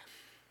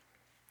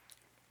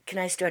 Can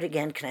I start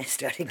again?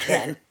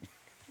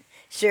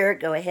 Sure,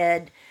 go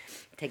ahead.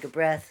 Take a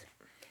breath.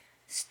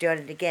 Start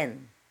it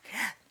again.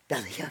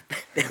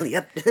 Belly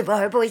up to the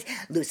bar, boys.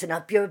 Loosen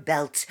up your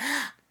belts.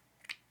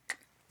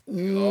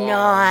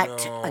 No.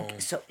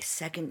 So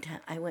second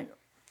time I went,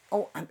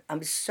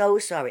 I'm so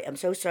sorry.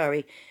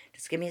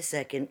 Just give me a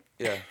second.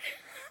 Yeah.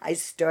 I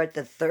start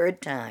the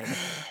third time.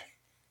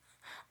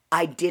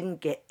 I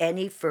didn't get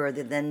any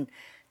further than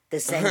the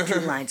same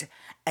 2 lines.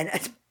 And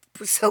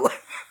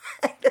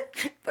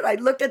but I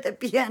looked at the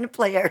piano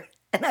player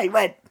and I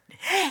went,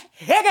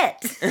 hit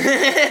it!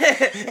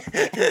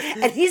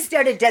 And he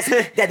started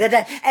dancing,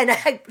 and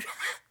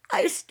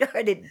I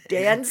started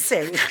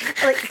dancing,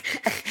 like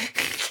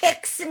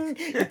kicks and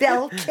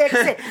bell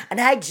kicks, and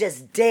I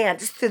just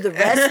danced through the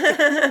rest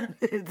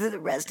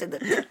of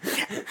the,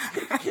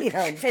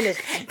 and finished.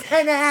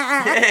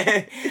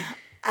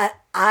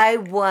 I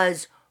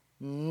was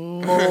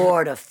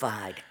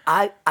mortified.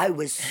 I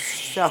was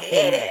so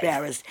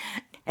embarrassed.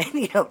 And,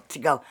 to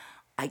go,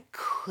 I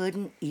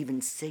couldn't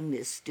even sing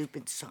this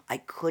stupid song. I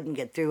couldn't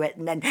get through it.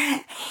 And then,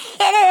 hit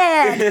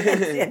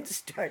it! And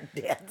start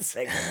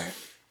dancing.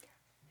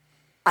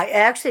 I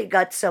actually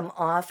got some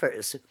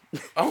offers.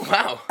 Oh,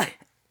 wow.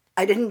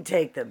 I didn't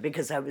take them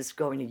because I was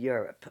going to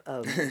Europe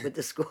with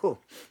the school.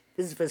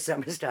 This is for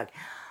summer stock.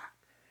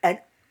 And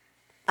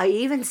I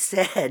even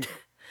said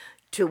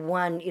to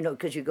one,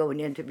 because you go and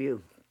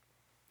interview,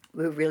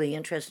 we're really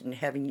interested in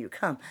having you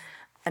come.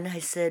 And I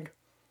said,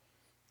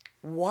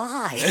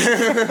 why?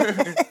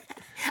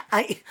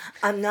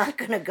 I'm not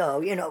going to go,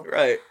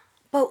 Right.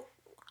 But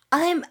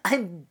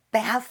I'm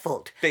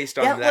baffled. Based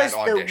on that was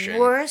audition. The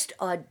worst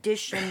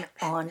audition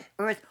on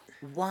earth.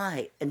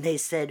 Why? And they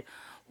said,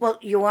 well,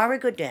 you are a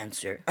good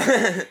dancer.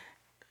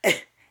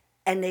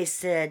 and they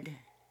said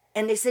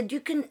you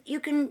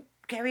can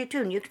carry a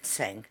tune, you can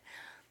sing.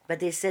 But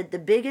they said the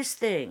biggest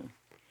thing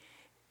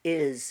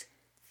is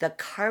the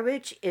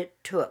courage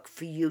it took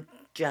for you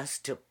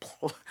just to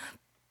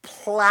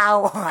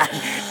plow on.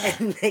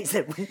 And they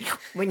said,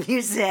 when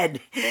you said,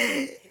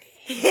 hit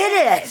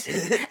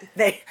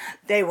it,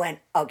 they went,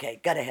 okay,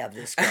 gotta have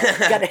this girl,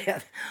 gotta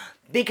have.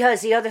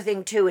 Because the other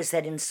thing, too, is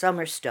that in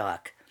summer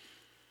stock,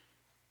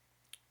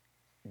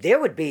 there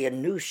would be a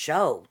new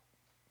show.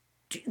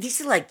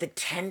 These are like the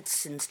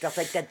tents and stuff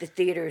like that, the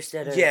theaters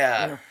that are...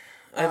 Yeah.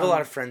 I have a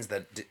lot of friends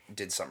that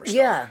did summer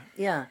stock.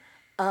 Yeah.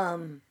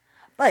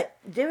 But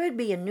there would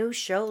be a new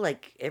show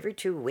like every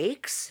 2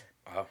 weeks.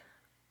 Wow.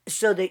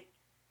 So that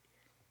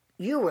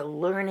you were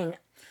learning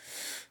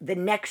the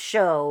next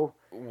show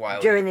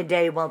during the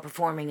day while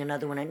performing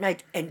another one at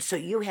night. And so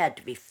you had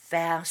to be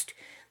fast.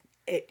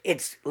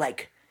 It's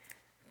like,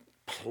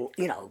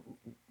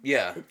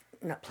 Yeah.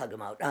 not plug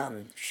them out.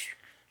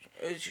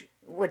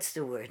 What's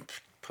the word?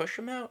 Push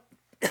them out?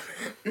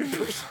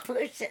 Push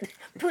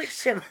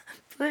them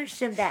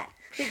back.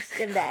 Push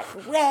them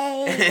back.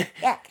 Way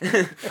back.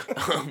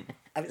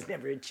 I was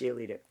never a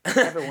cheerleader.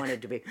 Never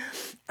wanted to be.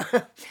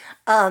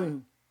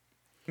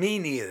 Me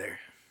neither.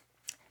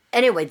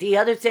 Anyway, the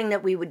other thing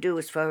that we would do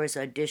as far as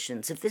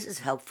auditions, if this is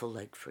helpful,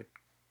 like for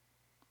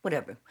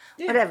whatever,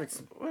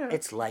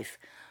 it's life.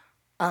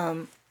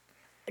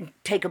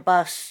 Take a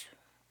bus.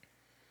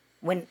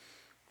 When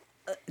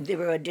there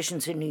were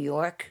auditions in New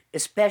York,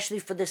 especially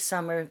for the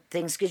summer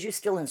things, because you're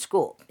still in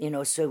school,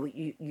 so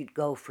you'd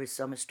go for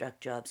summer stock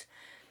jobs.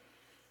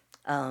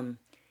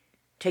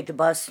 Take the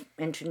bus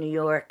into New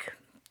York,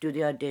 do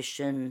the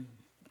audition,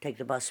 take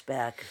the bus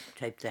back,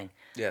 type thing.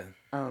 Yeah.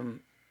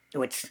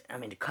 Which,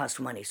 it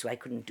cost money, so I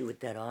couldn't do it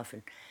that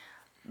often.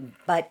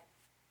 But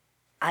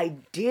I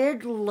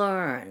did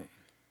learn.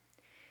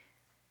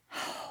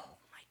 Oh,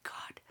 my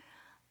God.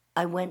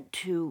 I went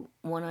to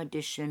one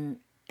audition,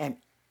 and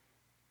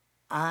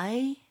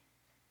I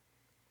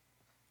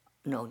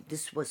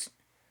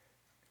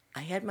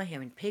had my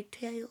hair in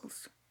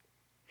pigtails.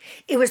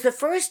 It was the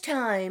first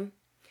time,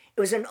 it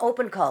was an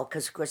open call,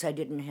 because, of course, I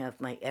didn't have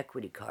my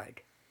equity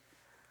card.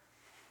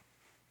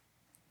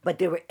 But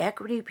there were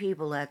equity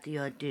people at the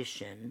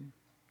audition,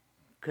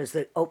 because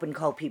the open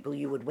call people,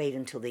 you would wait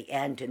until the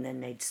end, and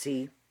then they'd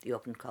see the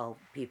open call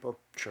people.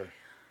 Sure.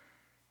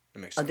 That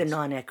makes sense. The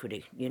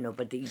non-equity,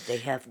 but they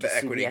have to see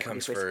equity the equity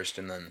comes first,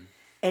 and then...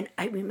 And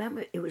I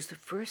remember it was the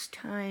first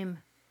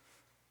time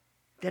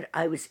that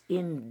I was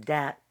in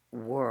that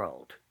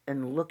world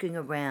and looking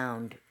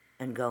around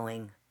and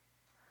going,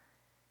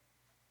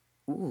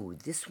 ooh,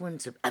 this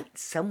one's...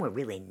 some were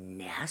really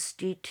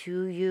nasty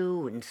to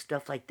you and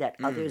stuff like that.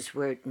 Others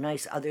were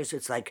nice. Others,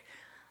 it's like,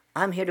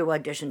 I'm here to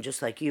audition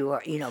just like you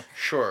are,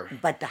 Sure.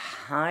 But the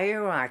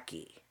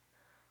hierarchy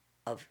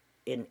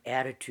in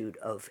attitude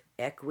of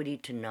equity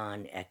to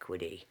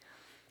non-equity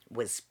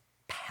was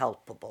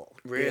palpable.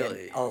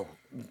 Really?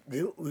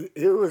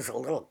 It was a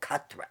little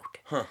cutthroat.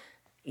 Huh.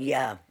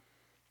 Yeah.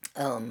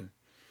 And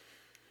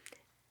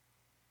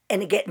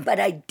again, but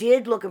I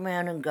did look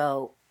around and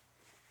go,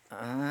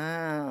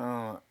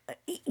 oh.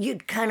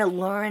 You'd kind of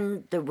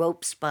learn the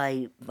ropes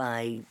by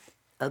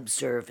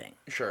observing.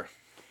 Sure.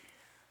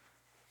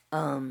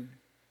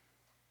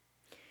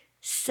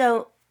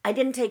 So I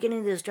didn't take any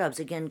of those jobs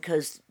again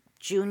because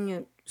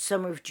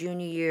summer of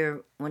junior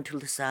year, went to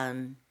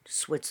Lausanne,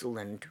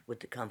 Switzerland with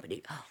the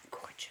company. Oh,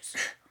 gorgeous.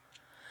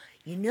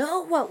 You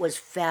know what was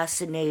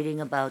fascinating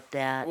about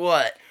that?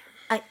 What?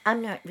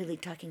 I'm not really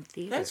talking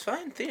theater. That's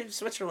fine. Theater,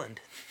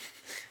 Switzerland.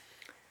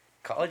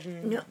 College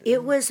and... No,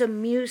 it was a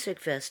music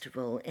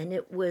festival, and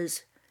it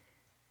was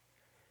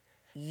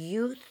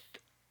young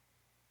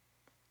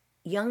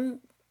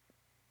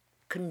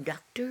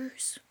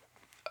conductors.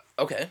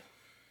 Okay.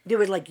 There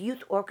were like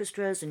youth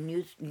orchestras and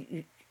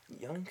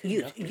Young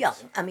young.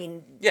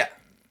 Yeah.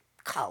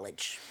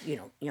 College,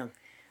 young. I'm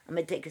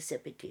going to take a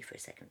sip of tea for a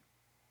second.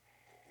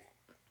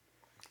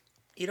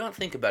 You don't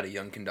think about a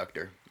young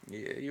conductor.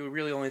 You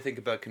really only think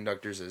about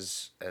conductors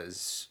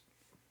as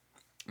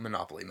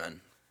Monopoly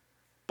men.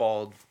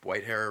 bald,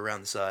 white hair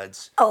around the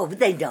sides. Oh, but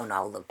they don't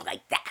all look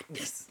like that.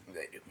 Yes,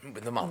 they do.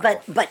 With the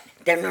monocle. But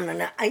they're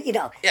no. You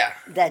know. Yeah,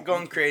 that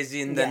going crazy,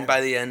 and then yeah.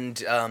 by the end,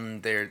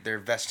 their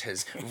vest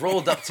has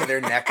rolled up to their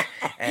neck,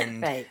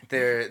 and Right.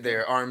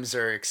 their arms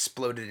are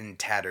exploded in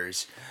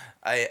tatters.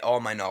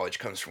 All my knowledge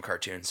comes from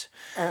cartoons.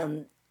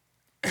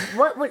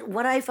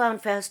 What I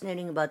found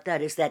fascinating about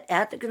that is that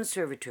at the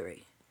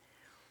conservatory,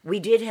 we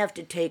did have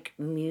to take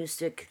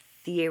music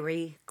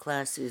theory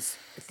classes,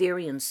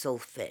 theory and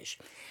solfege.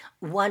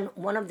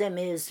 One of them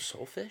is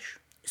Soulfish?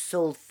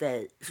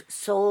 solfege,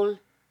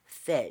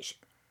 Solfege.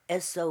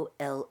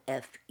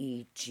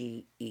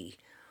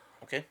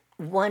 Okay.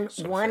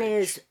 One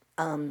is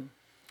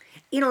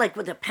like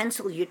with a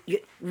pencil, you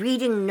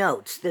reading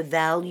notes, the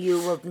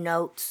value of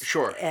notes,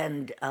 Sure.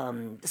 and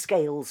the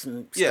scales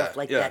and Yeah, stuff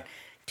like yeah. that.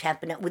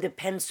 Tapping it with a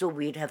pencil,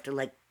 we'd have to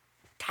like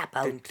tap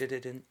out.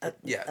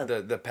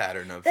 The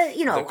pattern of The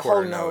the whole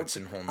quarter note, notes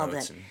and whole all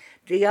notes. that. And,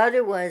 The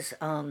other was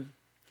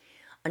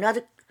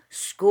another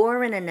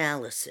score and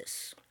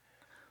analysis.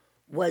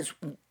 Was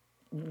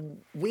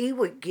we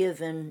were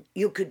given,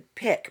 you could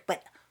pick,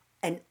 but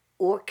an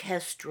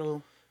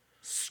orchestral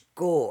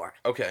score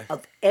Okay.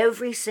 of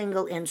every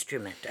single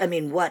instrument. I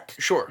mean, what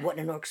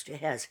an orchestra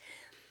has,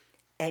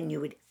 and you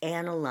would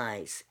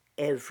analyze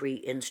every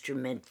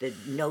instrument, the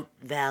note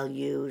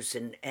values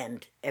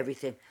and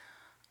everything.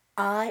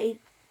 I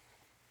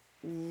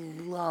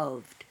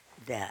loved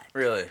that.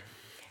 Really?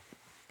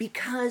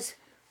 Because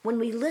when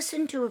we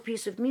listen to a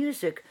piece of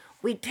music,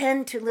 we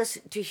tend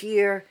to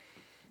hear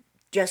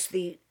just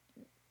to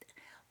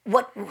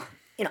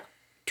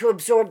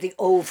absorb the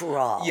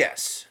overall.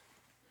 Yes.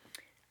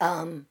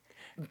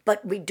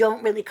 But we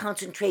don't really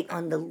concentrate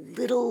on the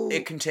little.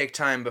 It can take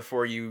time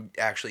before you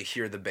actually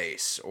hear the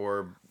bass,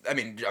 or I'm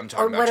or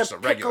talking about what just a a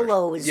regular.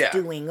 piccolo is Yeah.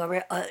 doing,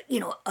 or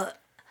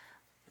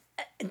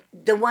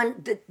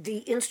the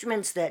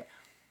instruments that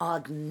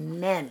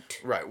augment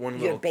Right, one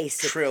your little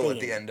basic trill at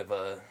theme. the end of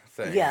a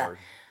thing. Yeah.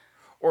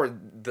 Or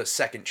the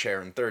second chair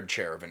and third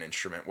chair of an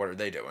instrument. What are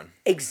they doing?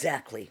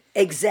 Exactly.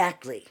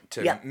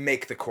 To Yeah.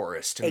 make the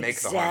chorus, to make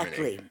the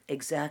harmony.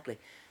 Exactly.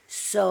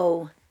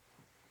 So,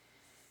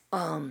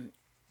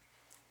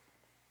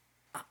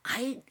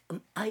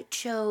 I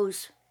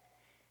chose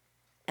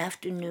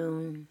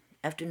afternoon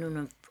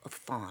of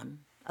Fawn,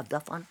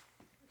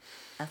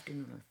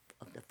 afternoon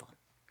of the Fawn.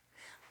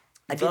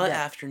 I did that.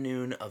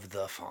 Afternoon of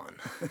the Fawn.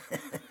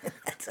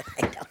 I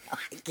don't know.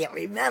 I can't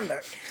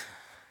remember.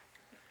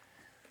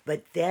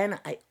 But then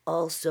I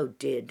also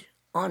did,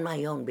 on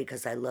my own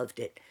because I loved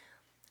it,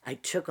 I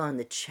took on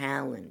the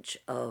challenge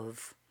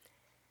of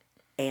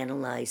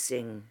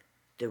analyzing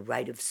The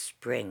Rite of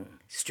Spring,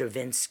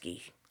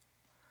 Stravinsky.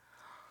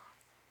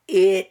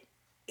 It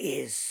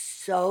is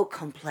so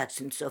complex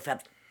and so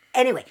fab.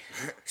 Anyway,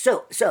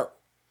 so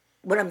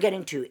what I'm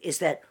getting to is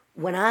that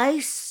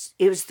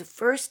it was the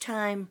first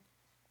time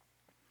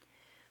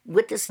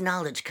with this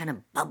knowledge kind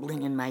of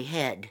bubbling in my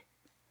head,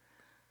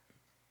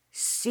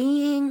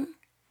 seeing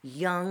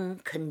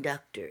young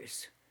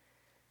conductors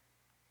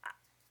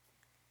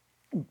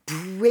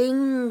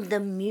bring the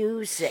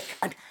music.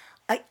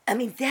 I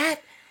mean,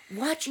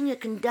 watching a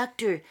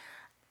conductor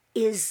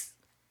is,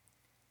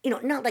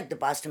 not like the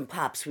Boston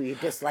Pops where you're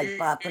just like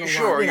bopping along.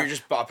 Sure, you're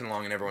just bopping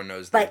along and everyone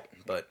knows that.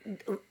 But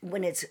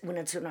when it's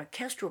an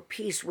orchestral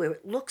piece where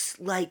it looks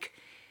like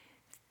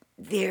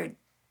they're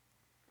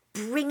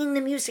bringing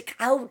the music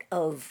out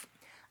of,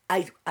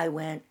 I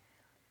went,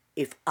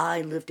 if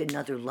I lived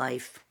another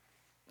life,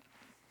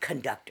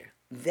 conductor.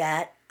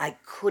 That I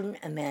couldn't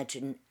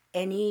imagine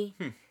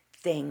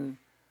anything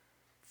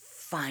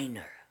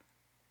finer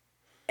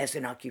as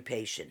an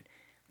occupation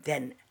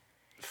than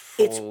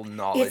full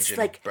knowledge and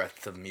like,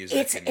 breadth of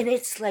music.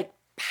 It's like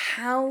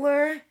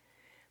power,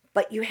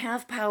 but you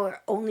have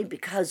power only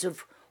because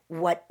of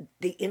what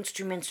the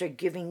instruments are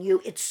giving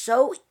you. It's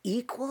so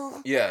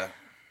equal. Yeah.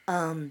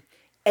 And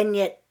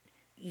yet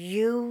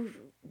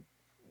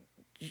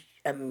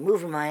I'm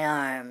moving my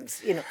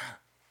arms,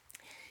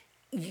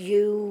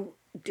 you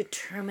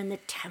determine the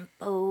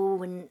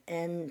tempo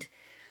and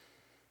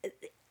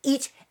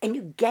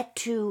you get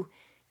to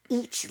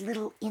each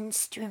little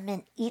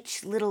instrument,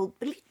 each little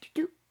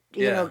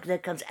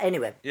that comes.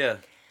 Anyway. Yeah.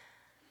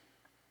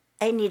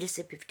 I need a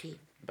sip of tea.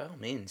 By all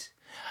means.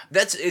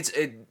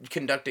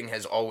 Conducting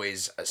has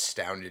always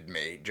astounded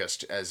me,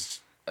 just as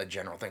a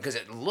general thing, because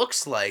it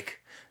looks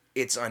like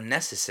it's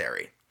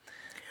unnecessary.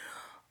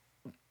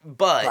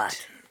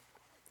 But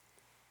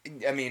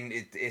I mean,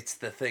 it's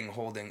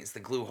the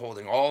glue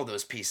holding all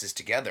those pieces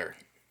together.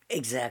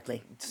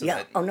 Exactly. So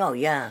yeah. Oh no.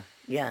 Yeah.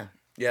 Yeah.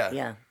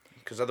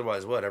 Because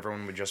otherwise,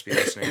 everyone would just be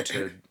listening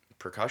to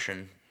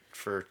percussion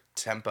for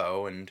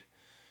tempo and.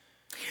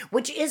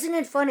 Which isn't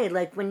it funny?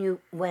 Like when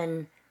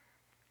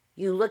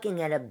you're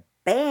looking at a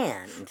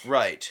band,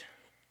 right?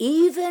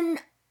 Even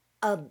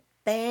a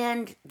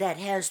band that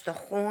has the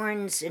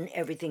horns and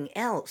everything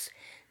else,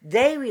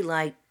 they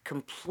rely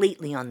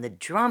completely on the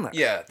drummer.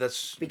 Yeah,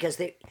 that's because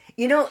they,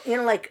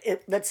 like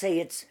let's say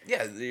it's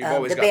you've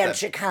always the got band that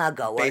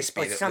Chicago bass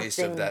or beat something. at least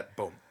of that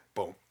boom,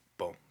 boom,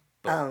 boom,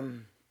 But,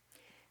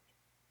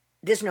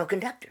 There's no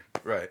conductor.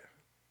 right.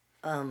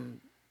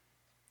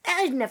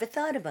 I never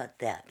thought about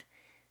that.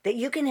 That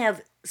you can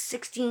have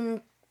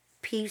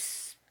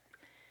 16-piece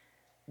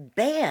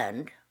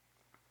band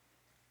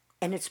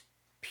and it's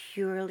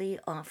purely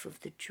off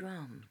of the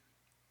drum.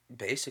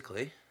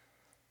 Basically.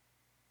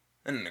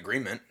 And an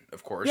agreement,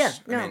 of course. Yeah,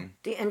 no, I mean,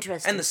 the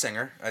interesting. and the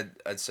singer,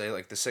 I'd say,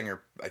 like, the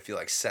singer, I feel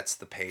like, sets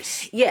the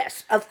pace.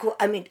 Yes, of course.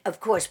 I mean,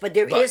 of course, but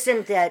there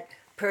not that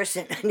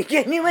person.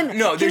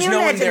 No, there's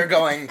no one there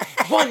going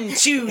 1,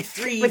 2,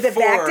 3, with the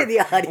 4. back to the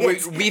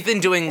audience. We've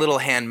been doing little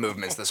hand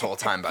movements this whole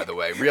time, by the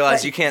way.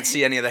 Realize you can't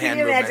see any of the hand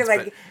movements,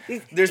 imagine,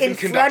 but there's been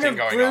conducting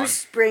going on. In front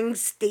of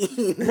Bruce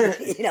Springsteen,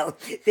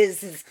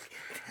 there's this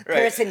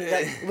person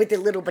with the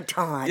little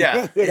baton.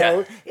 Yeah,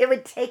 it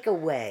would take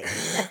away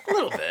a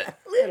little bit.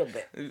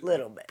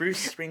 little bit.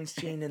 Bruce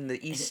Springsteen and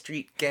the East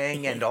Street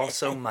Gang, and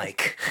also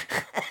Mike.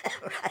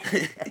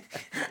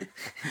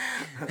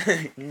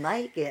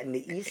 Mike and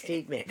the East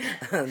Street Man.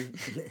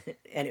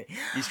 Anyway.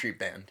 East Street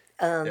Band.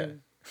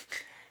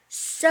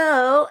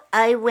 So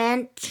I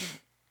went,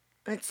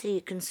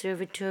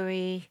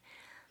 conservatory.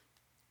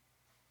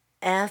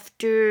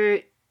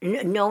 After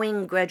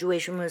knowing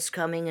graduation was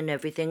coming and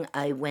everything,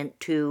 I did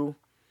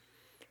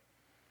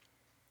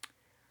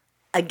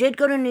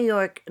go to New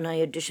York and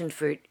I auditioned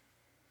for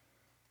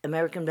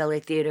American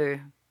Ballet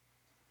Theater,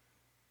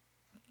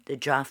 the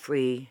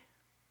Joffrey.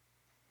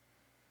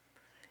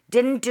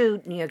 Didn't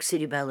do New York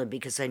City Ballet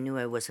because I knew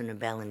I wasn't a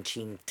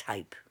Balanchine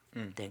type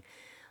thing.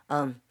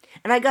 And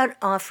I got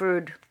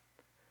offered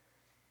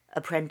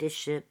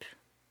apprenticeship,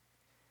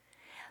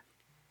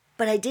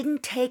 but I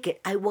didn't take it.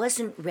 I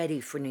wasn't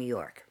ready for New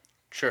York.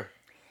 Sure.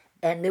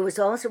 And there was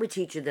also a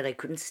teacher that I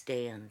couldn't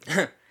stand.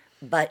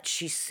 But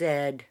she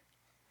said,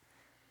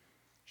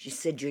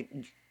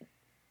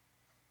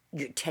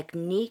 your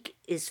technique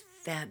is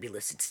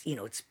fabulous.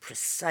 It's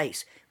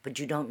precise, but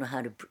you don't know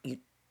how to, you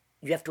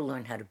have to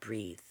learn how to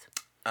breathe.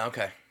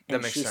 Okay.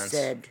 That makes sense. She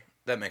said,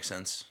 that makes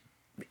sense.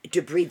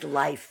 To breathe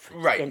life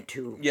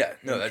into it.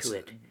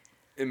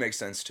 It makes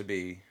sense to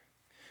be.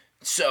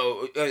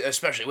 So,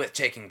 especially with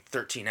taking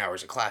 13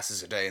 hours of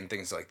classes a day and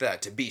things like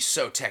that, to be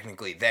so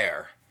technically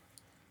there.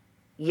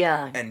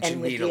 Yeah. And to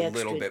need a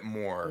little bit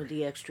more. With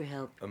the extra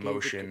help.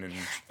 Emotion and...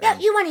 Now,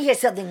 you want to hear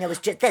something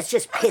that's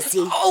just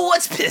pissy? Oh,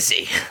 what's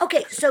pissy?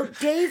 Okay, so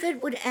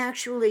David would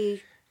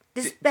actually...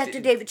 This is back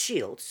to David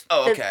Shields.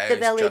 Oh, okay. The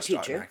ballet I just teacher.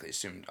 automatically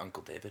assumed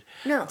Uncle David.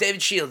 No.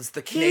 David Shields,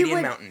 the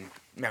Canadian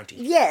Mountie.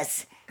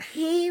 Yes.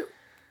 He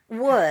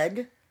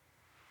would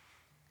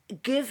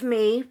give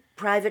me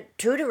private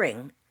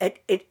tutoring.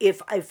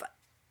 If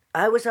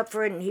I was up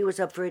for it and he was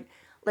up for it,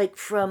 like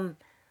from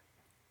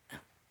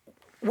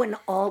when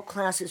all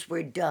classes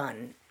were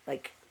done,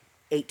 like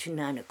 8 to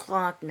 9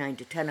 o'clock, 9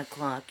 to 10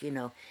 o'clock,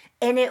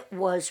 and it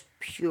was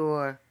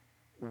pure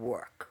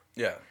work.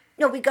 Yeah.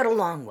 No, we got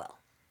along well.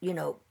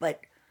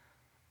 But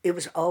it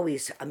was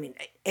always,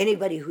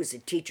 anybody who's a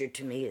teacher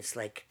to me is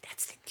like,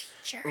 that's the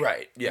teacher.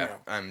 Right, yeah,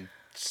 I'm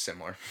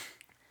similar.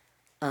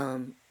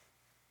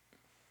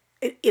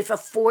 If a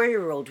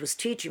 4-year-old was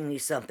teaching me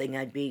something,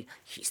 I'd be,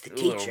 he's the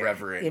teacher. A little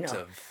reverent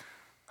of...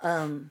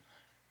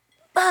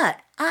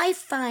 But I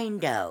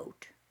find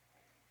out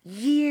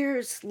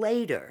years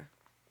later,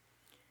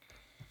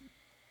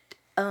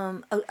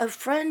 a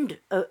friend,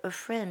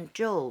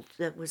 Joel,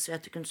 that was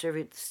at the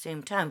conservatory at the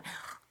same time,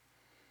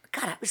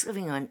 God, I was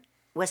living on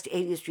West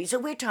 80th Street. So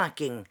we're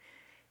talking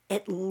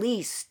at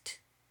least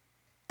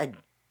a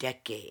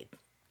decade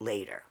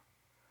later.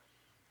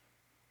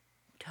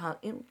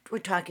 We're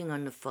talking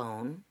on the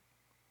phone,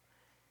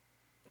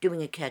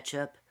 doing a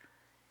catch-up,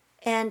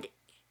 and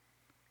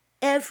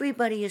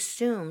everybody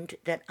assumed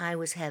that I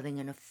was having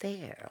an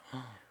affair.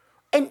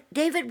 And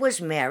David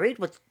was married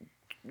with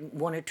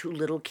 1 or 2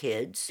 little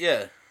kids.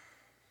 Yeah.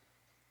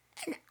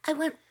 And I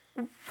went,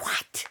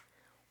 what?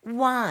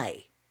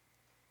 Why?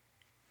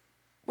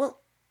 Well,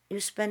 you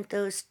spent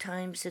those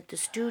times at the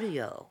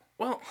studio.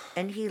 Well.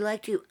 And he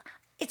liked you.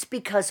 It's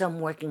because I'm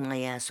working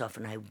my ass off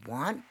and I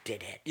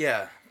wanted it.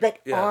 Yeah. But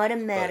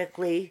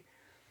automatically,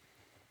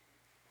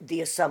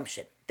 the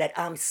assumption that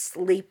I'm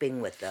sleeping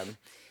with them,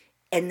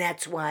 and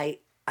that's why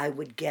I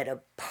would get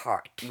a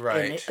part.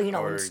 Right.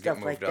 And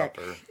stuff like that.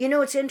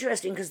 It's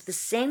interesting because the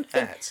same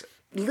thing,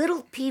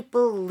 little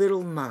people,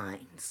 little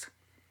minds,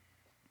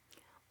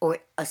 or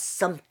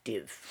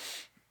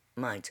assumptive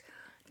minds.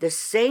 The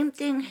same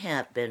thing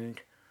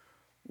happened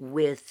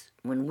with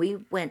when we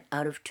went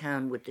out of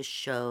town with the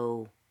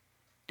show,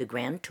 The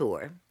Grand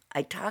Tour.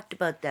 I talked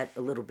about that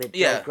a little bit.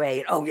 Yeah.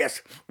 Gray. Oh,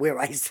 yes, where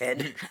I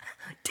said,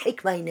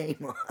 take my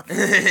name off.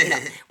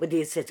 With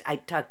the assist, I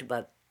talked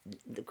about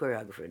the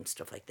choreographer and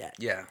stuff like that.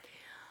 Yeah.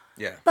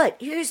 Yeah. But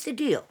here's the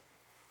deal.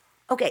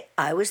 Okay,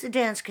 I was the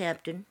dance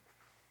captain.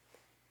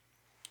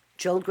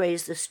 Joel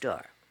Gray's the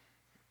star.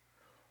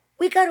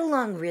 We got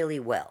along really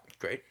well.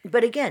 Great.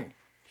 But again,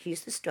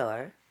 he's the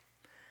star.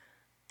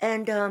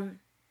 And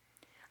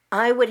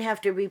I would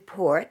have to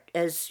report,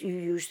 as you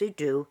usually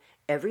do,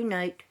 every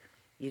night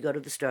you go to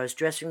the Stars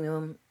dressing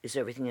room. Is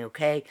everything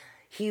okay?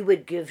 He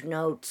would give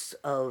notes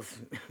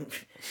of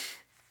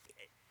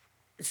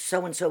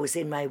so-and-so was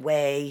in my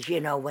way,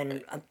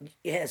 when,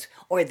 yes,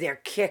 or their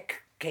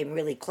kick came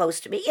really close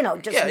to me,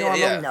 just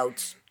normal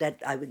notes that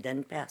I would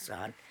then pass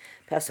on.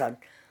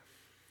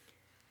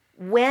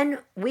 When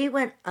we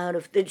went out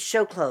of, the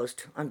show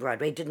closed on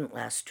Broadway, it didn't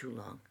last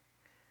too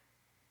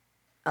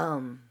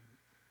long.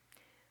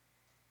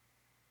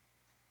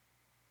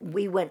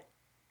 We went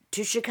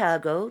to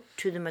Chicago,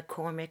 to the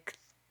McCormick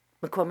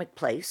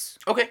Place.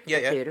 Okay,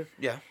 theater.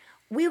 Yeah.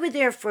 We were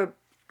there for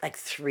like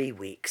 3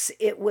 weeks.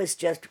 It was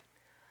just,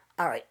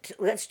 all right,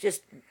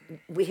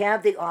 we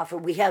have the offer,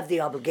 we have the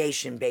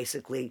obligation,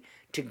 basically,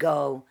 to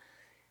go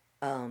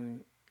do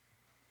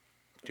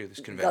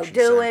this convention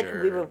do center.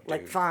 it. We were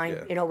like, fine,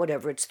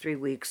 whatever, it's 3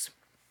 weeks.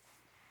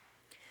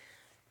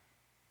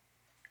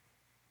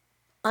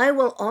 I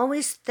will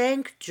always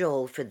thank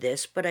Joel for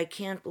this, but I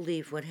can't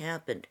believe what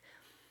happened.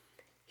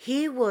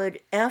 He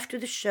would, after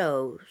the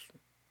shows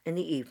in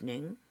the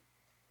evening,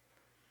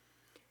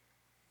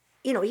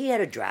 he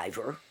had a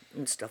driver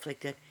and stuff like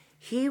that.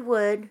 We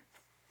would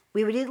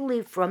either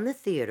leave from the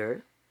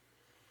theater,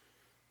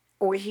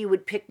 or he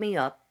would pick me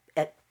up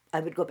I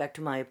would go back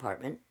to my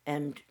apartment,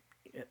 and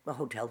a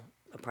hotel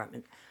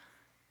apartment,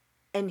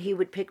 and he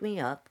would pick me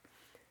up,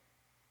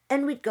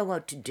 and we'd go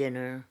out to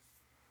dinner.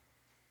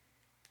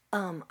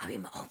 Oh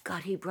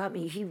God, he brought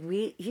me, he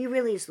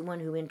really is the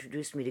one who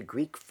introduced me to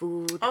Greek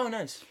food. Oh,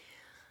 nice.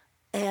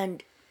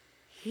 And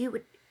he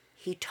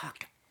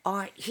taught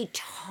art. He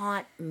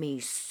taught me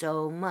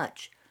so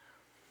much.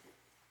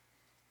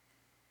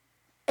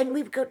 And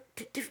we'd go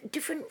to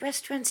different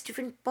restaurants,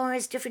 different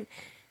bars,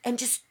 and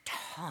just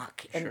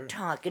talk and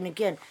talk. And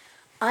again,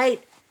 I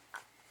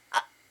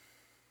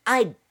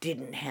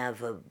didn't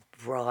have a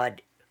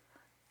broad,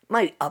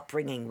 my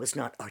upbringing was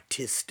not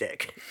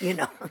artistic, It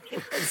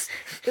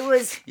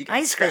was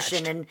ice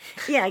fishing and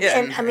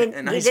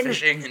and ice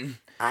fishing and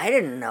I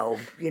didn't know,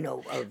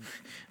 and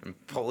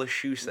Polish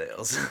shoe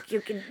sales.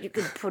 You could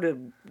put a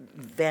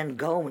Van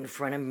Gogh in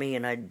front of me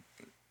and I'd,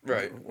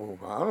 right.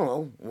 I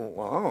don't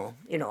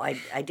know.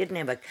 I didn't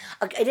have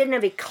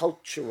a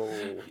cultural.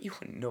 You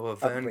wouldn't know a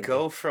Van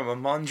Gogh from a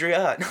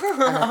Mondrian.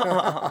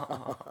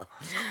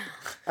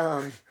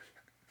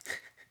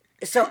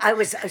 So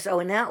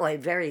in that way,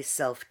 very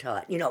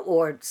self-taught,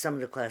 or some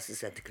of the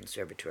classes at the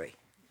conservatory.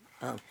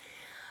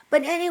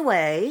 But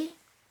anyway,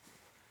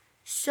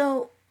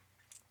 so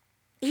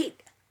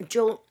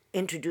Joel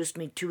introduced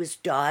me to his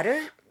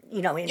daughter,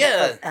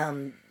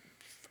 I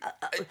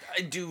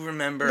do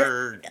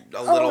remember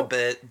a little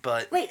bit,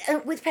 but... Wait,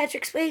 with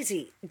Patrick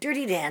Swayze,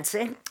 Dirty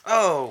Dancing.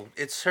 Oh,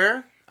 it's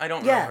her? I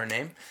don't know her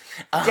name.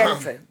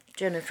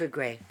 Jennifer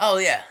Grey. Oh,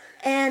 yeah.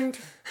 And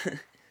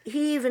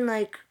he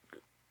even,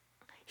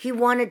 he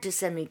wanted to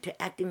send me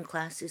to acting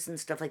classes and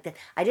stuff like that.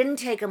 I didn't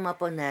take him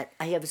up on that.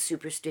 I have a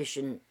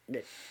superstition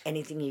that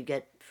anything you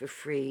get for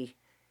free,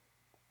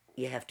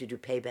 you have to do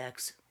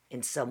paybacks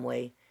in some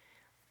way.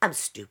 I'm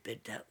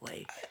stupid that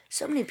way.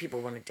 So many people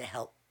wanted to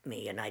help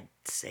me, and I'd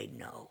say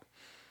no.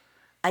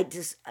 I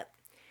just,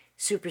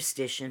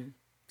 superstition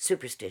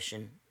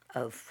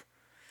of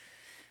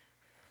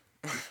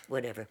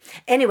whatever.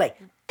 Anyway,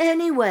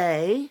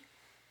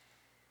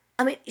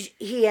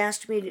 he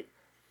asked me to,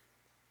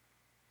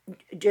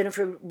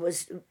 Jennifer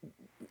was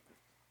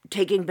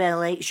taking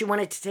ballet. She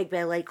wanted to take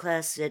ballet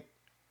class at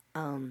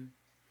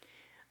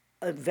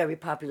a very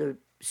popular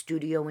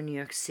studio in New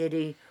York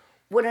City.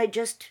 Would I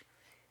just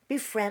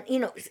befriend?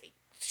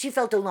 She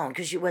felt alone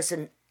because she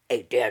wasn't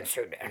a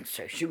dancer.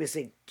 She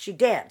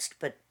danced,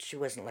 but she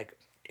wasn't like a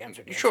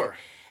dancer. Sure.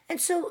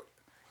 And so,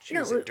 she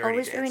was it was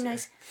always very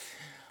nice.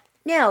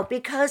 Now,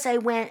 because I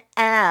went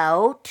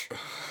out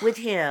with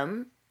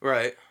him,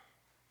 right.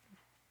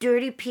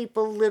 Dirty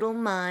people, little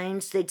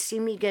minds, they'd see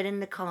me get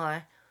in the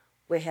car,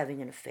 we're having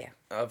an affair.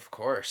 Of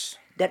course.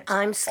 That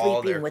I'm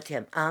sleeping with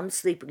him. I'm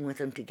sleeping with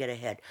him to get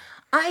ahead.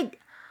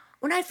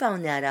 When I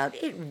found that out,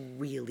 it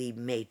really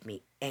made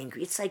me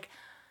angry. It's like,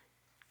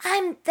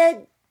 I'm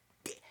the,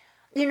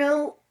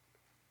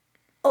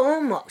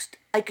 almost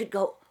I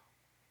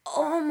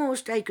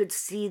could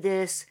see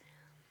this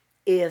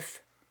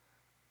if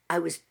I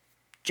was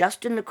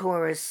just in the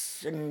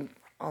chorus and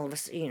all of a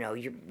sudden,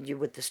 you're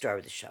with the star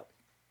of the show.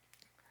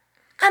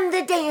 I'm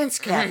the dance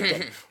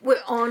captain.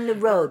 We're on the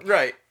road.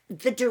 Right.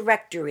 The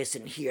director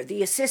isn't here.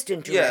 The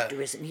assistant director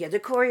isn't here. The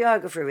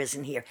choreographer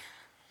isn't here.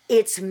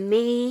 It's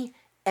me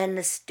and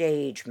the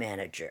stage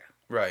manager.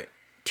 Right.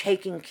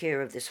 Taking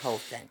care of this whole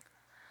thing.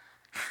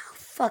 How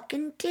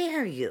fucking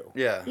dare you?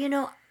 Yeah.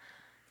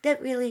 That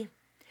really...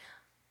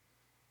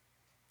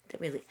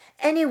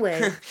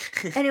 Anyway,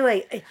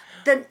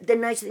 the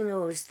nice thing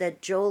was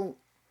that Joel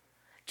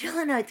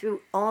and I,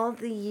 through all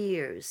the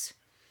years,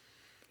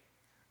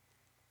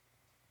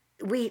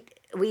 we've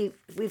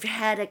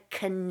had a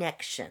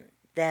connection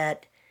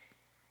that,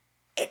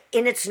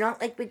 and it's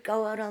not like we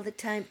go out all the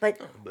time, but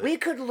we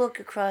could look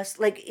across,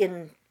 like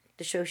in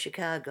the show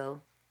Chicago,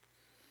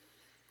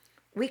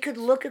 we could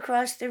look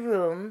across the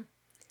room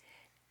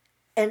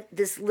And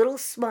this little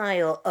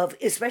smile of,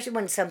 especially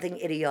when something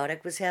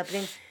idiotic was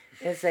happening,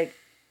 it's like,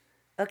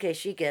 okay,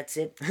 she gets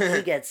it.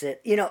 She gets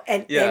it.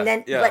 And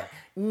then, Yeah. but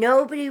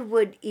nobody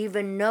would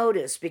even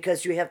notice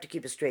because you have to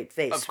keep a straight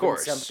face Of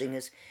course. when something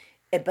is,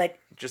 but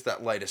Just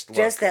that lightest look.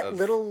 just that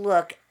little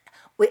look.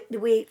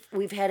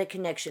 We've had a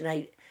connection.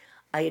 I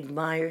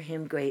admire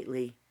him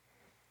greatly,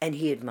 and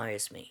he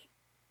admires me.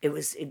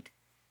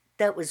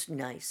 That was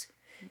nice.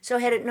 So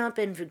had it not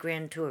been for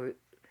Grand Tour,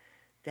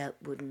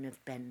 that wouldn't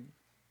have been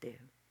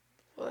there.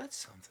 Well, that's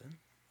something.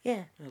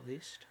 Yeah. At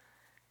least.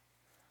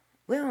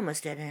 We're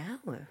almost at an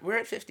hour. We're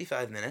at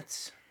 55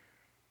 minutes.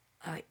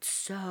 All right,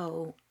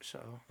 so...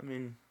 So, I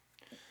mean...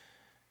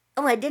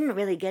 Oh, I didn't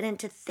really get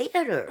into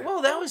theater.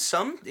 Well, that was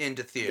some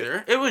into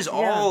theater. It was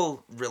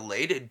all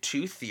related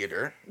to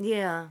theater.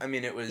 Yeah. I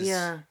mean, it was...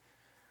 Yeah.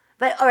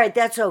 But, all right,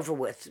 that's over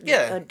with.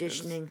 Yeah.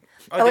 Auditioning.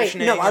 Oh, wait,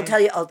 no, I'll tell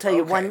you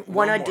okay, one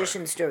more.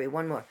 audition story,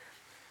 one more.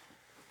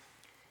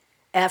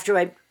 After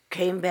I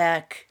came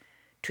back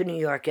to New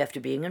York after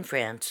being in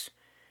France,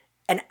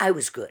 and I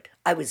was good.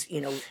 I was,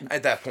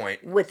 At that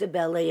point. with the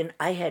ballet, and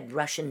I had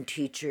Russian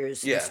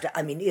teachers. Yeah. And stuff.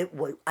 I mean,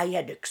 I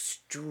had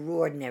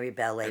extraordinary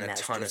ballet And a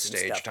masters ton of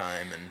stage stuff.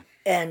 time.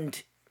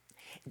 And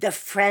the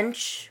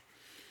French,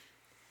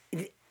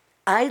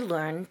 I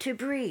learned to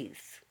breathe.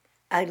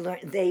 I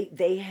learned they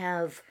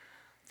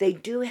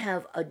do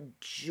have a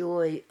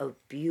joy of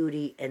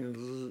beauty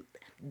and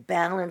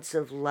balance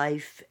of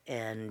life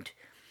and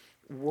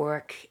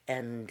work.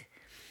 And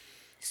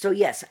so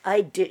yes,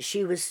 I did.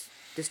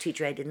 This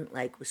teacher I didn't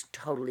like was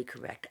totally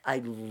correct.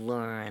 I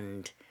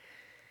learned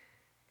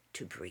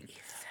to breathe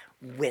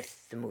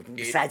with the movement,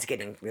 besides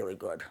getting really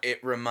good.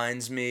 It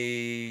reminds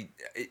me...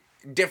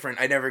 different.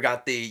 I never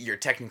got the "you're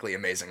technically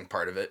amazing"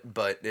 part of it,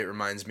 but it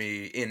reminds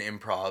me in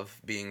improv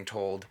being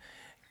told,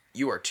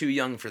 you are too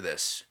young for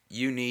this.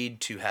 You need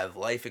to have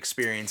life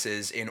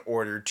experiences in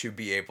order to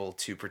be able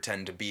to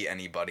pretend to be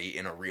anybody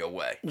in a real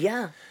way.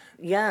 Yeah.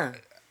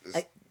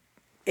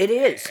 It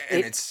is.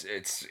 And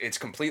it's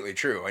completely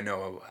true. I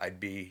know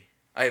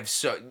I have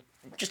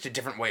just a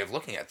different way of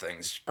looking at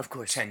things. Of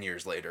course. 10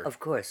 years later. Of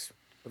course.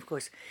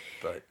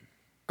 But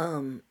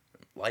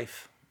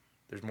life.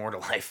 There's more to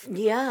life.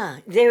 Yeah,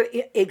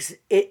 it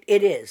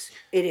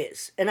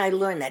is, and I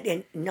learned that,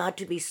 and not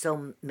to be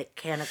so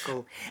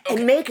mechanical,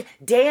 and make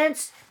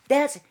dance.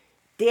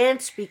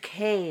 Dance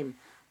became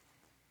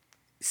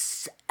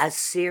a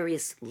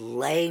serious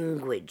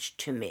language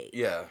to me.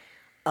 Yeah.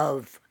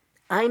 Of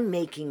I'm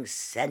making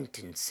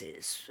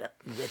sentences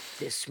with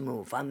this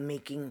move. I'm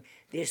making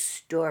this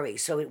story,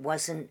 so it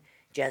wasn't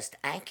just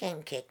I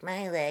can kick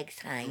my legs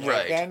higher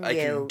than you. I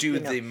can do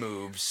the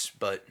moves,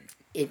 but.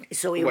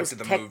 So it what was do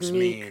the technique. moves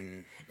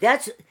mean?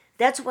 That's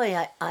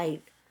why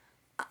I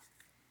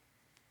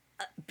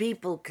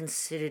people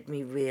considered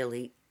me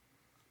really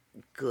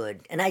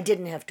good, and I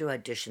didn't have to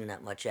audition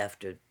that much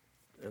after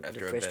the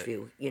first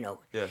few.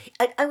 Yeah.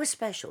 I was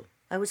special.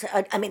 I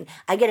mean,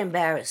 I get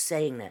embarrassed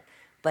saying that,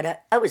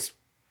 but I was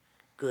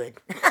good.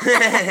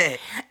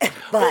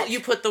 Well,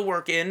 you put the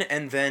work in,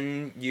 and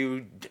then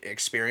you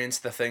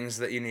experienced the things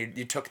that you need.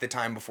 You took the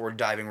time before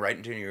diving right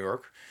into New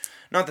York.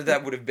 Not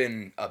that would have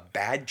been a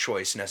bad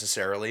choice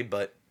necessarily,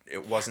 but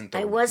it wasn't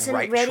the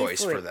right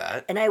choice for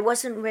that. And I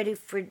wasn't ready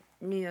for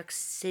New York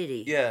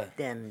City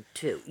then,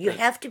 too. You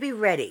have to be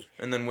ready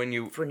and then when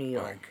you for New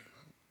York.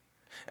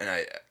 And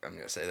I'm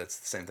going to say that's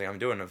the same thing I'm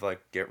doing of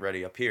get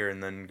ready up here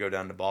and then go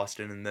down to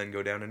Boston and then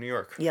go down to New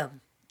York. Yeah.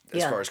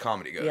 As far as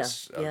comedy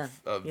goes. Yeah.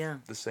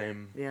 The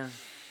same. Yeah.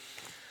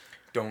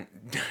 Don't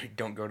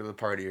go to the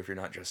party if you're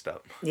not dressed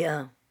up.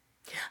 Yeah.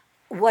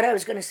 What I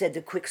was going to say,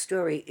 the quick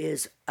story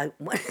is,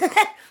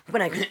 when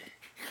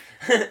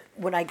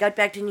I got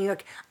back to New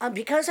York,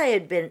 because I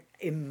had been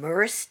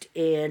immersed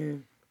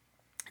in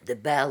the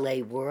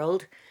ballet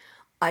world,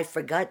 I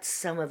forgot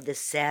some of the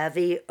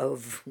savvy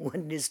of what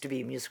it is to be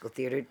a musical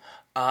theater.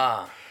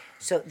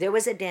 So there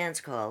was a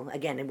dance call.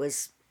 Again, it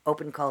was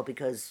open call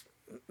because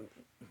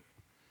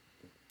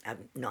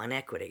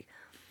non-equity.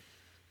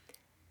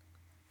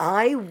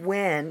 I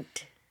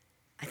went,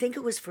 I think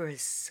it was for a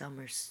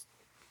summer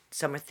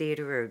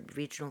theater or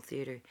regional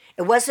theater.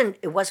 It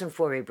wasn't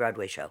for a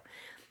Broadway show.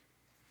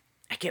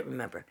 I can't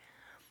remember.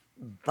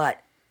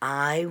 But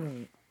I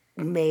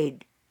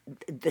made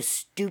the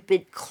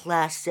stupid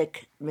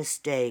classic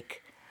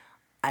mistake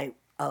I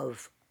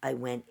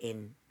went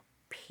in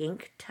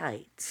pink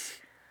tights,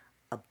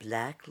 a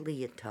black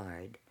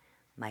leotard,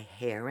 my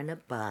hair in a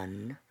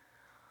bun.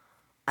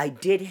 I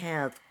did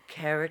have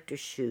character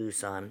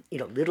shoes on,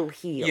 little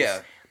heels.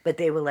 Yeah. But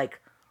they were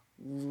like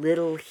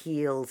little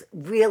heels,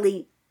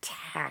 really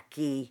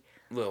tacky.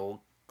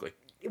 Little,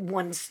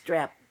 one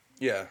strap.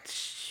 Yeah.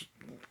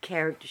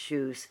 Character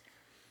shoes.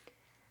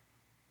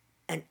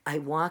 And I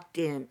walked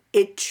in.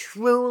 It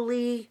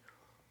truly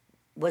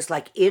was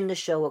like in the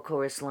show, a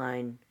chorus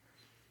line,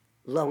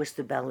 Lois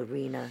the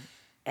ballerina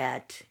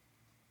at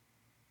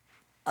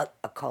a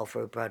call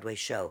for a Broadway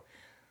show.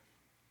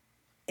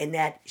 And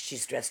that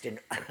she's dressed in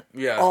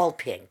all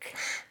pink.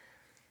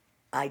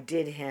 I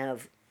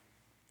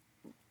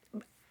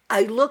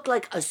I looked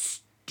like a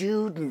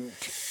student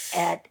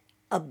at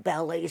a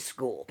ballet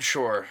school.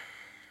 Sure.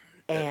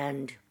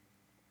 And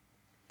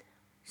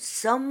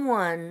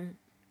someone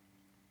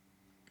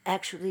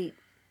actually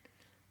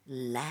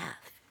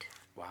laughed.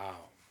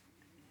 Wow.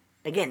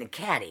 Again, a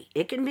caddy.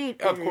 It can be.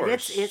 Of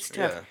course. It's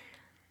tough.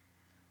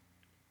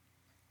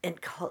 Yeah. And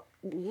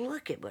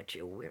look at what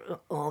you're wearing.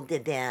 Oh, the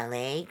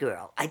ballet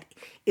girl.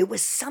 It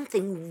was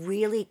something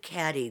really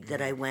catty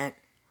that I went,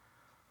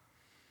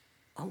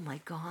 oh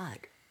my God.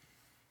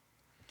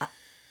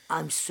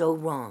 I'm so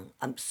wrong.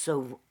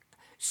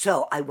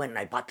 So I went and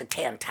I bought the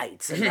tan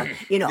tights. And,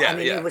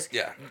 it was,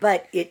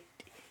 but it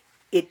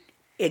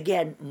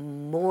again,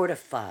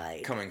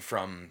 mortified. Coming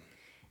from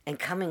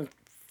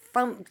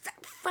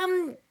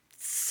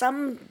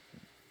some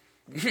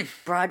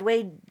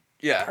Broadway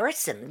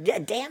person,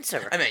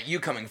 dancer. I meant you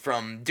coming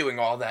from doing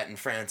all that in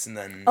France and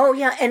then... Oh,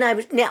 yeah, and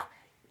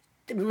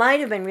it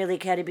might have been really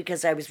catty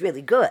because I was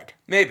really good.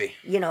 Maybe.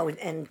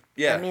 And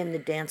I'm in the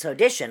dance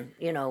audition,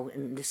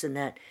 and this and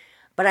that.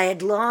 But I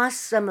had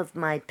lost some of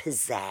my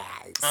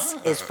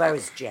pizzazz as far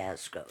as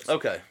jazz goes.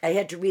 Okay. I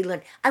had to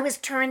relearn. I was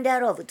turned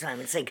out all the time.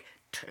 It's like,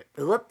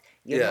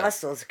 your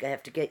muscles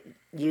have to get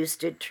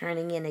used to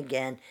turning in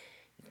again.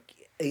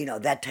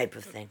 That type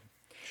of thing.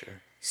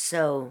 Sure.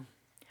 So,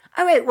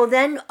 all right, well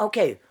then,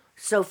 okay.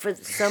 So for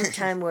some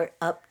time we're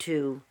up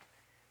to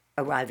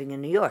arriving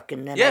in New York.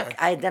 And then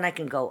then I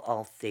can go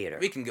all theater.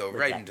 We can go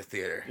right into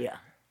theater. Yeah.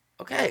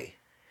 Okay.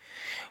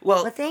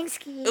 Well, thanks,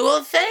 Keith.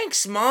 Well,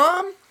 thanks,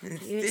 Mom.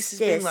 This has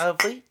been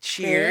lovely.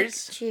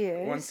 Cheers.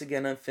 Cheers. Once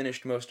again, I've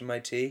finished most of my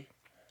tea.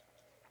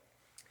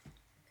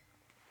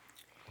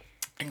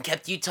 And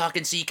kept you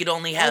talking so you could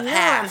only have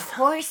half. I'm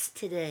hoarse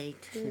today,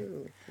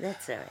 too.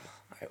 That's all right.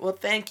 All right. Well,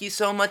 thank you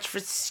so much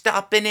for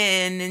stopping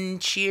in, and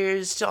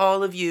cheers to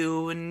all of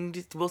you,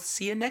 and we'll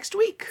see you next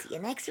week. See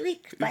you next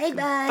week. Bye-bye.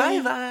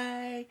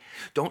 Bye-bye.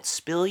 Don't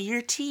spill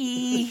your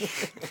tea.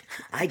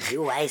 I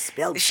do. I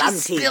spilled some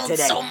tea today. She spilled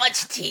so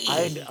much tea.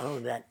 I know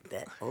that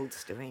old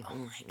story. Oh,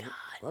 my God.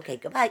 Okay,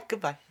 goodbye.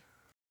 Goodbye.